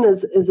 16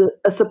 is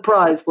a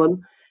surprise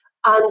one.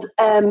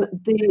 And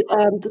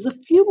there's a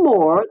few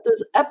more.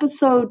 There's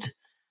episode,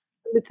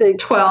 let me think.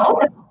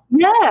 12?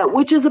 Yeah,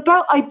 which is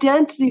about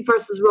identity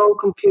versus role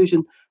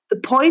confusion. The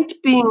point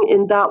being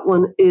in that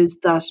one is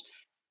that,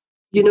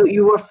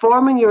 you are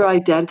forming your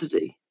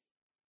identity,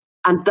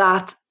 and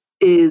that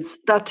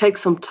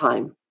takes some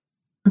time.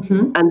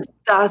 Mm-hmm. And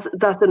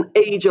that's an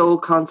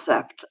age-old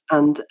concept,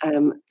 and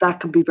that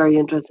can be very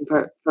interesting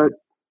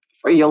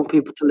for young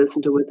people to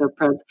listen to with their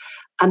parents.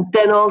 And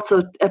then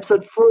also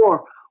episode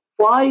 4,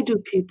 why do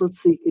people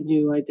seek a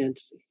new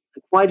identity?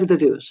 Like, why do they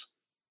do it?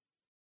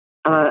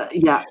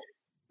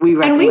 We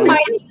recommend.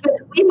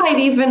 And we might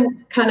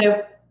even kind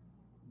of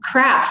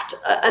craft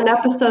an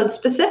episode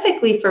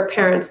specifically for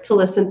parents to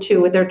listen to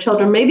with their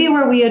children, maybe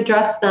where we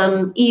address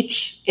them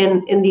each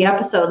in the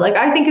episode. Like,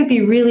 I think it'd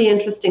be really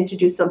interesting to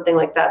do something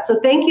like that. So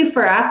thank you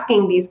for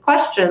asking these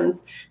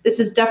questions. This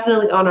is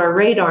definitely on our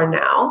radar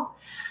now.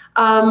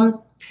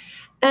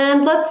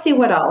 And let's see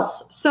what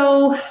else.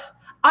 So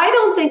I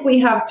don't think we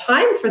have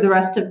time for the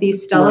rest of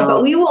these, Stella,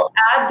 but we will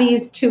add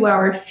these to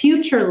our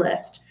future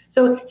list.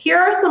 So here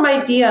are some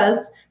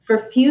ideas for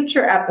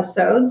future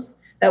episodes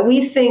that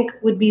we think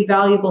would be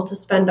valuable to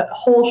spend a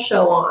whole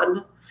show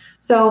on.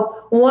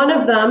 So one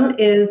of them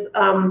is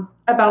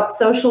about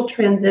social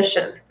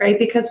transition, right?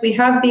 Because we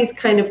have these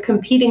kind of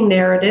competing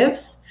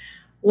narratives.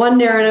 One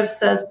narrative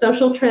says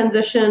social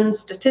transition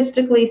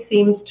statistically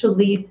seems to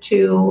lead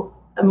to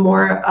a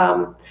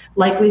more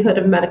likelihood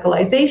of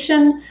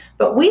medicalization.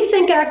 But we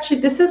think actually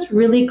this is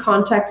really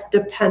context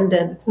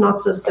dependent. It's not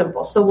so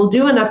simple. So we'll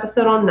do an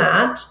episode on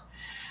that.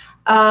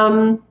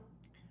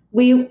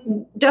 We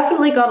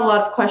definitely got a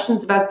lot of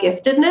questions about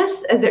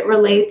giftedness as it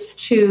relates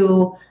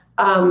to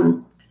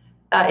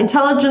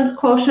intelligence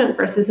quotient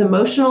versus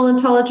emotional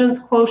intelligence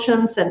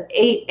quotients and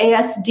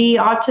ASD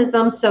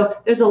autism. So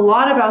there's a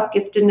lot about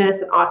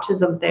giftedness and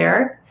autism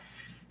there.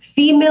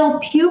 Female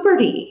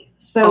puberty.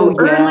 So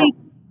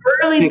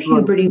early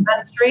puberty,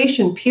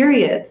 menstruation,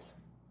 periods.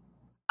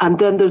 And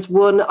then there's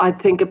one, I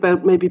think,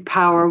 about maybe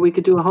power. We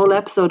could do a whole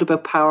episode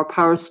about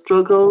power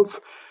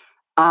struggles.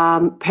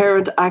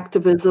 Parent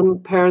activism,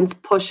 parents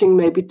pushing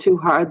maybe too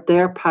hard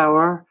their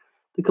power,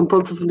 the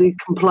compulsively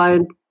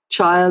compliant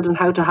child and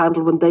how to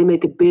handle when they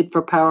make a bid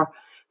for power.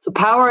 So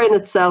power in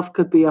itself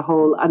could be a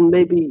whole, and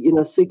maybe,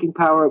 seeking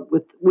power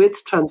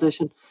with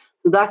transition.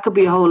 So that could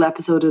be a whole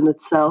episode in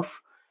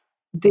itself.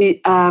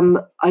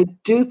 I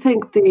do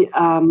think the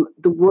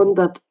one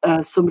that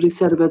somebody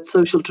said about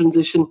social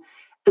transition,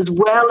 as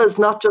well as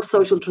not just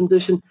social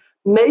transition,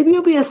 maybe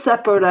it'll be a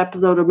separate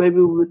episode or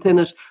maybe within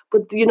it.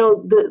 But,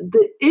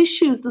 the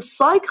issues, the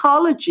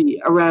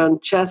psychology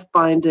around chest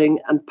binding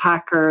and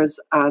packers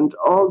and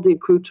all the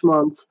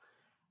accoutrements,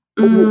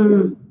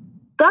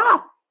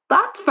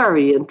 that's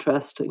very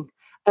interesting.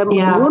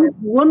 Yeah.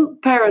 One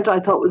parent I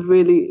thought was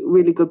really,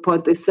 really good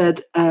point. They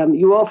said,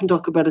 you often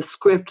talk about a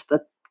script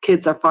that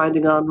kids are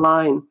finding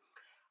online.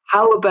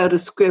 How about a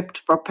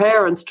script for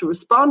parents to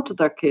respond to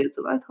their kids?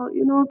 And I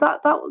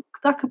thought,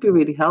 that could be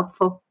really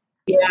helpful.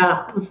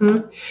 Yeah.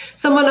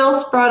 Someone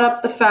else brought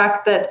up the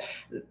fact that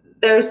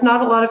there's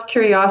not a lot of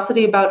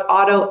curiosity about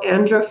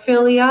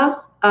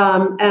autoandrophilia,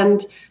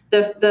 and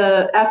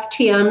the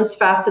FTM's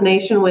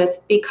fascination with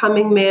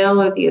becoming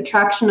male, or the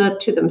attraction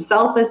to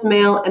themselves as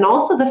male, and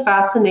also the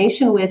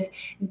fascination with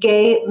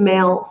gay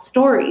male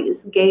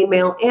stories, gay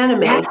male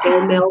anime,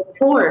 gay male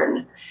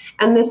porn.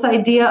 And this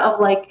idea of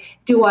like,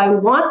 do I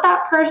want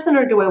that person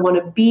or do I want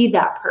to be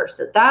that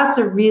person? That's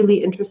a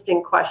really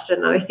interesting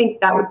question. And I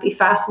think that would be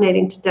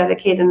fascinating to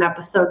dedicate an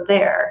episode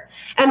there.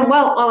 And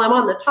while I'm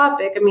on the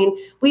topic, I mean,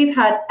 we've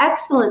had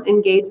excellent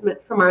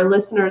engagement from our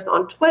listeners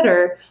on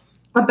Twitter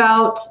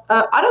about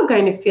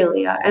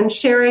autogynephilia and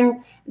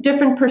sharing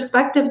different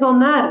perspectives on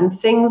that and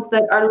things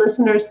that our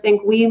listeners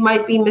think we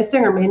might be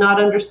missing or may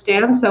not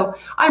understand. So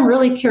I'm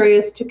really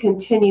curious to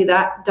continue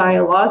that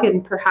dialogue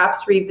and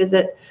perhaps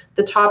revisit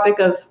the topic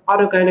of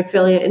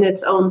autogynephilia in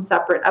its own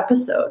separate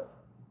episode.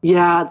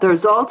 Yeah,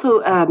 there's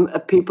also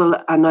people,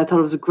 and I thought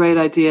it was a great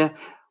idea,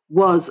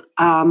 was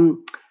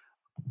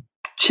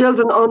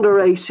children under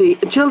 80,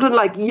 children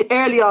like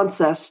early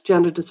onset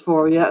gender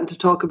dysphoria, and to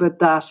talk about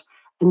that.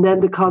 And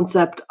then the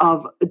concept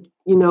of,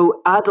 young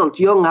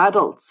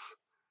adults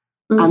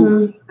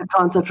and the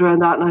concept around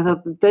that. And I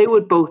thought that they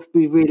would both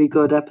be really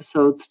good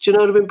episodes. Do you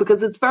know what I mean?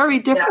 Because it's very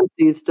different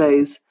these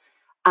days.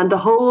 And the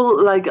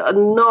whole, like, an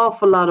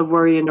awful lot of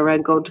worrying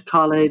around going to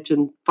college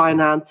and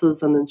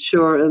finances and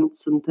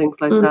insurance and things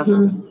like that.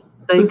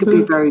 They could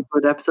be very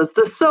good episodes.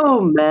 There's so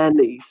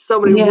many.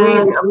 Really,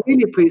 I'm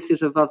really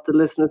appreciative of the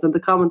listeners, and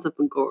the comments have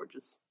been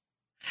gorgeous.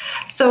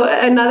 So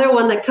another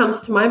one that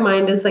comes to my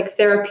mind is like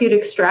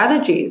therapeutic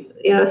strategies.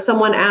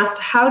 Someone asked,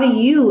 how do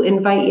you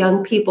invite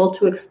young people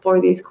to explore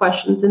these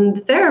questions in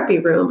the therapy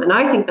room? And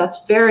I think that's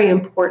very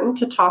important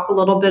to talk a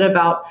little bit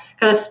about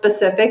kind of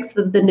specifics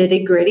of the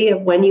nitty gritty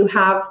of when you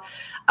have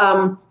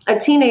a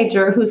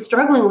teenager who's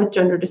struggling with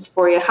gender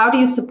dysphoria. How do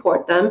you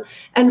support them?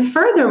 And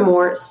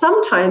furthermore,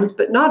 sometimes,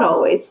 but not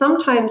always,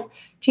 sometimes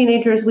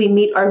teenagers we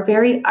meet are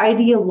very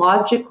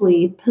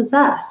ideologically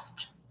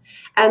possessed.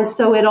 And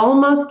so it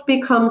almost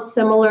becomes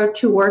similar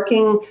to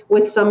working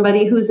with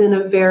somebody who's in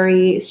a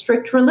very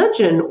strict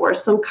religion or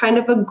some kind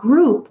of a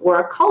group or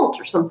a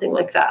cult or something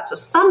like that. So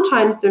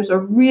sometimes there's a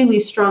really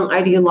strong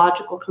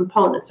ideological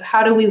component. So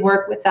how do we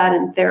work with that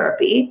in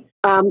therapy?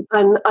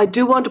 And I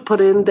do want to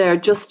put in there,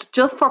 just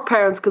for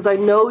parents, because I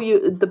know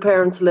the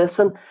parents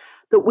listen,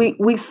 that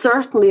we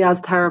certainly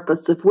as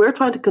therapists, if we're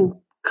trying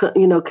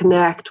to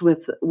connect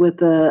with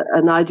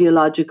an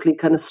ideologically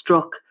kind of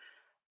struck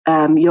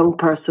young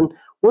person,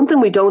 one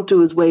thing we don't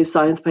do is wave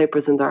science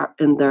papers in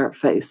their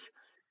face.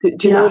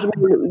 Do you know what I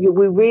mean?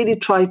 We really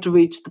try to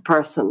reach the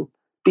person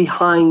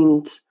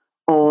behind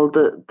all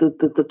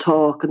the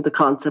talk and the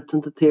concepts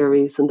and the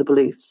theories and the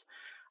beliefs.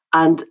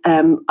 And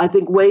I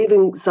think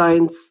waving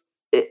science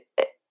it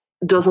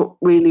doesn't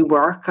really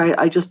work.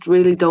 I just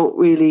really don't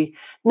really.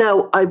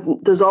 Now,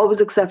 there's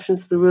always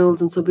exceptions to the rules,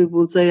 and some people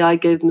would say I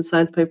gave them a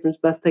science paper, it's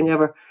the best thing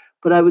ever.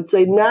 But I would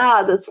say,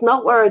 that's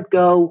not where I'd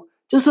go.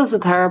 Just as a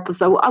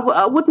therapist, I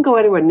wouldn't go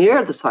anywhere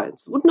near the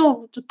science.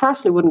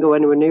 Personally wouldn't go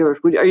anywhere near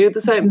it. Are you the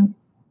same?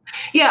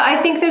 Yeah, I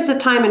think there's a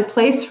time and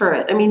place for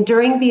it. I mean,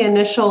 during the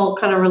initial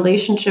kind of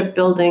relationship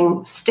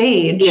building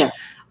stage,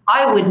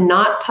 I would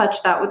not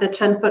touch that with a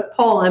 10-foot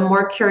pole. I'm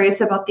more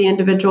curious about the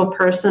individual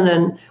person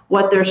and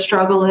what their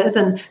struggle is.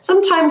 And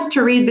sometimes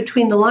to read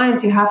between the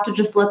lines, you have to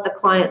just let the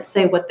client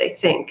say what they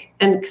think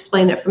and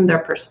explain it from their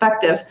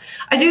perspective.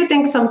 I do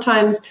think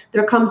sometimes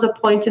there comes a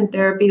point in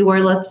therapy where,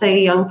 let's say,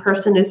 a young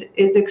person is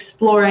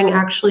exploring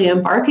actually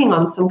embarking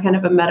on some kind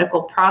of a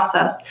medical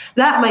process.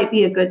 That might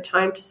be a good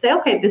time to say,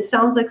 okay, this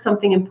sounds like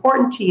something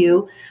important to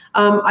you.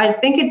 I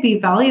think it'd be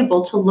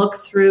valuable to look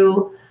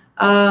through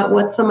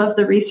what some of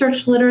the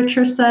research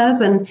literature says,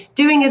 and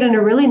doing it in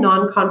a really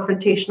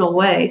non-confrontational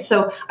way.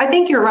 So I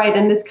think you're right.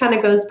 And this kind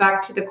of goes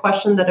back to the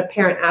question that a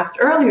parent asked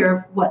earlier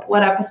of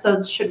what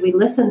episodes should we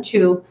listen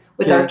to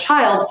with our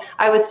child.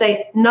 I would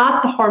say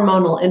not the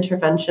hormonal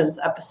interventions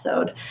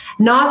episode,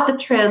 not the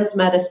trans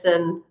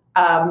medicine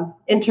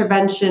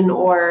intervention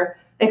or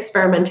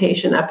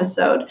experimentation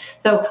episode.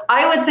 So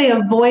I would say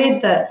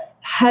avoid the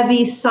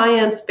heavy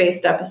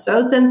science-based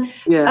episodes and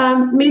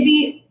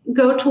maybe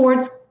go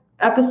towards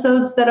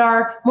episodes that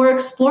are more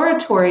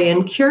exploratory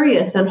and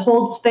curious and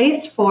hold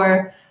space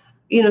for,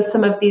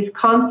 some of these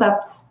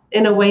concepts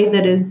in a way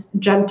that is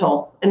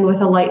gentle and with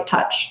a light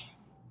touch.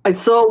 I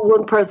saw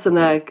one person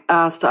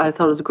asked, I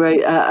thought it was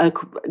great,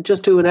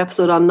 just do an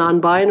episode on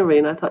non-binary,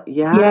 and I thought,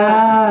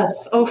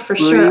 yes, oh, for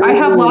sure. I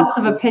have lots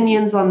of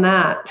opinions on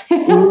that,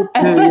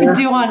 as I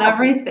do on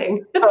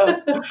everything.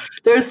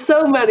 There's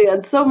so many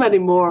and so many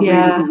more.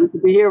 Yeah. Really. We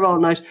could be here all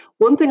night.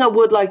 One thing I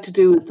would like to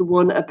do is the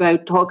one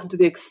about talking to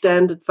the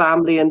extended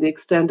family and the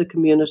extended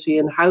community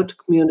and how to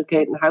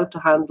communicate and how to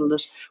handle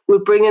it. We'll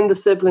bring in the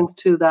siblings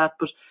to that,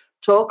 but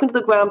talking to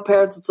the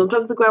grandparents, and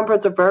sometimes the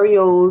grandparents are very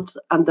old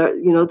and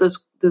there's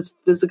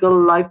physical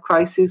life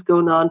crises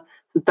going on.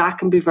 So that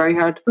can be very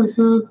hard.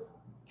 Mm-hmm.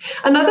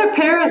 Another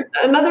parent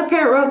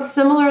wrote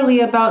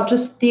similarly about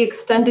just the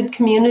extended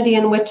community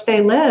in which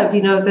they live.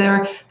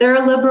 They're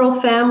a liberal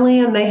family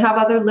and they have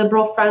other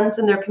liberal friends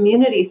in their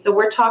community. So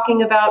we're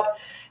talking about,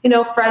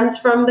 friends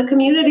from the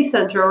community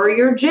center or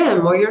your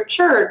gym or your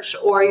church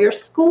or your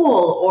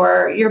school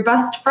or your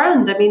best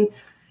friend. I mean,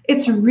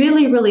 it's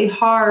really, really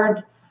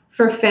hard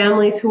for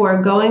families who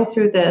are going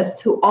through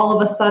this, who all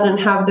of a sudden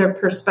have their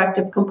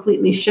perspective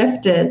completely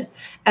shifted.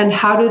 And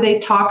how do they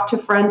talk to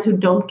friends who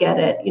don't get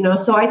it?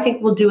 So I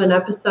think we'll do an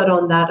episode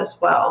on that as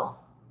well.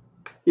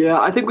 Yeah,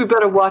 I think we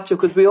better watch it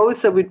because we always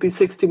said we'd be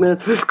 60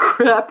 minutes. We've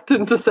crept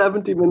into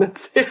 70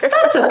 minutes here.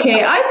 That's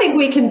okay. I think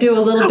we can do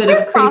a little bit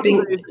of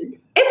creeping.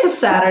 It's a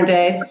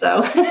Saturday,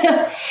 so.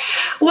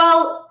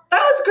 Well, that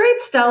was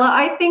great, Stella.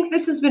 I think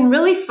this has been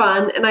really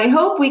fun, and I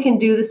hope we can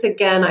do this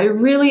again. I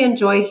really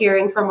enjoy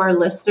hearing from our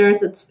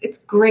listeners. It's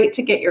great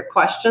to get your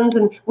questions,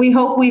 and we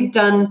hope we've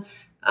done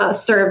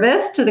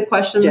service to the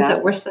questions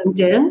that were sent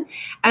in.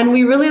 And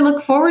we really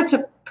look forward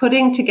to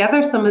putting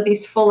together some of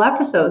these full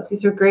episodes.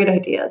 These are great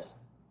ideas.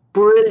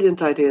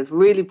 Brilliant ideas,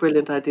 really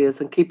brilliant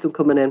ideas, and keep them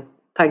coming in.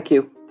 Thank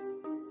you.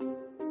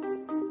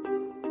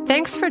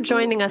 Thanks for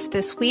joining us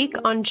this week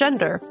on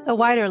Gender, a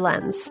Wider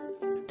Lens.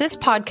 This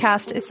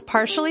podcast is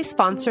partially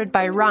sponsored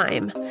by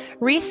RIME,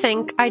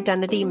 Rethink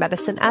Identity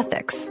Medicine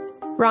Ethics.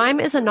 RIME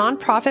is a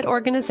nonprofit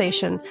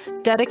organization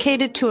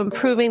dedicated to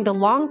improving the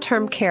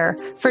long-term care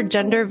for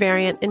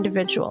gender-variant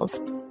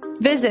individuals.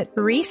 Visit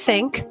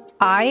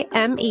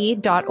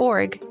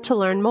rethinkime.org to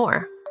learn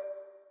more.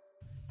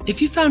 If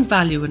you found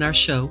value in our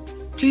show,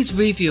 please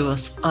review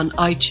us on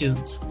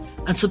iTunes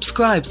and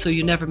subscribe so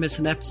you never miss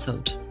an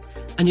episode.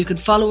 And you can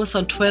follow us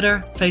on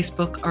Twitter,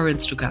 Facebook, or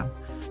Instagram.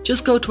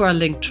 Just go to our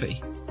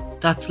Linktree.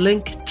 That's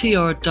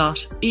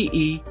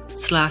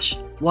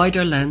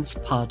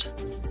linktr.ee/widerlenspod.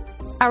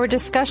 Our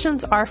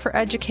discussions are for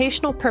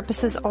educational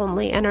purposes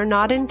only and are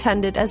not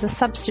intended as a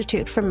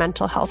substitute for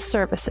mental health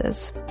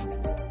services.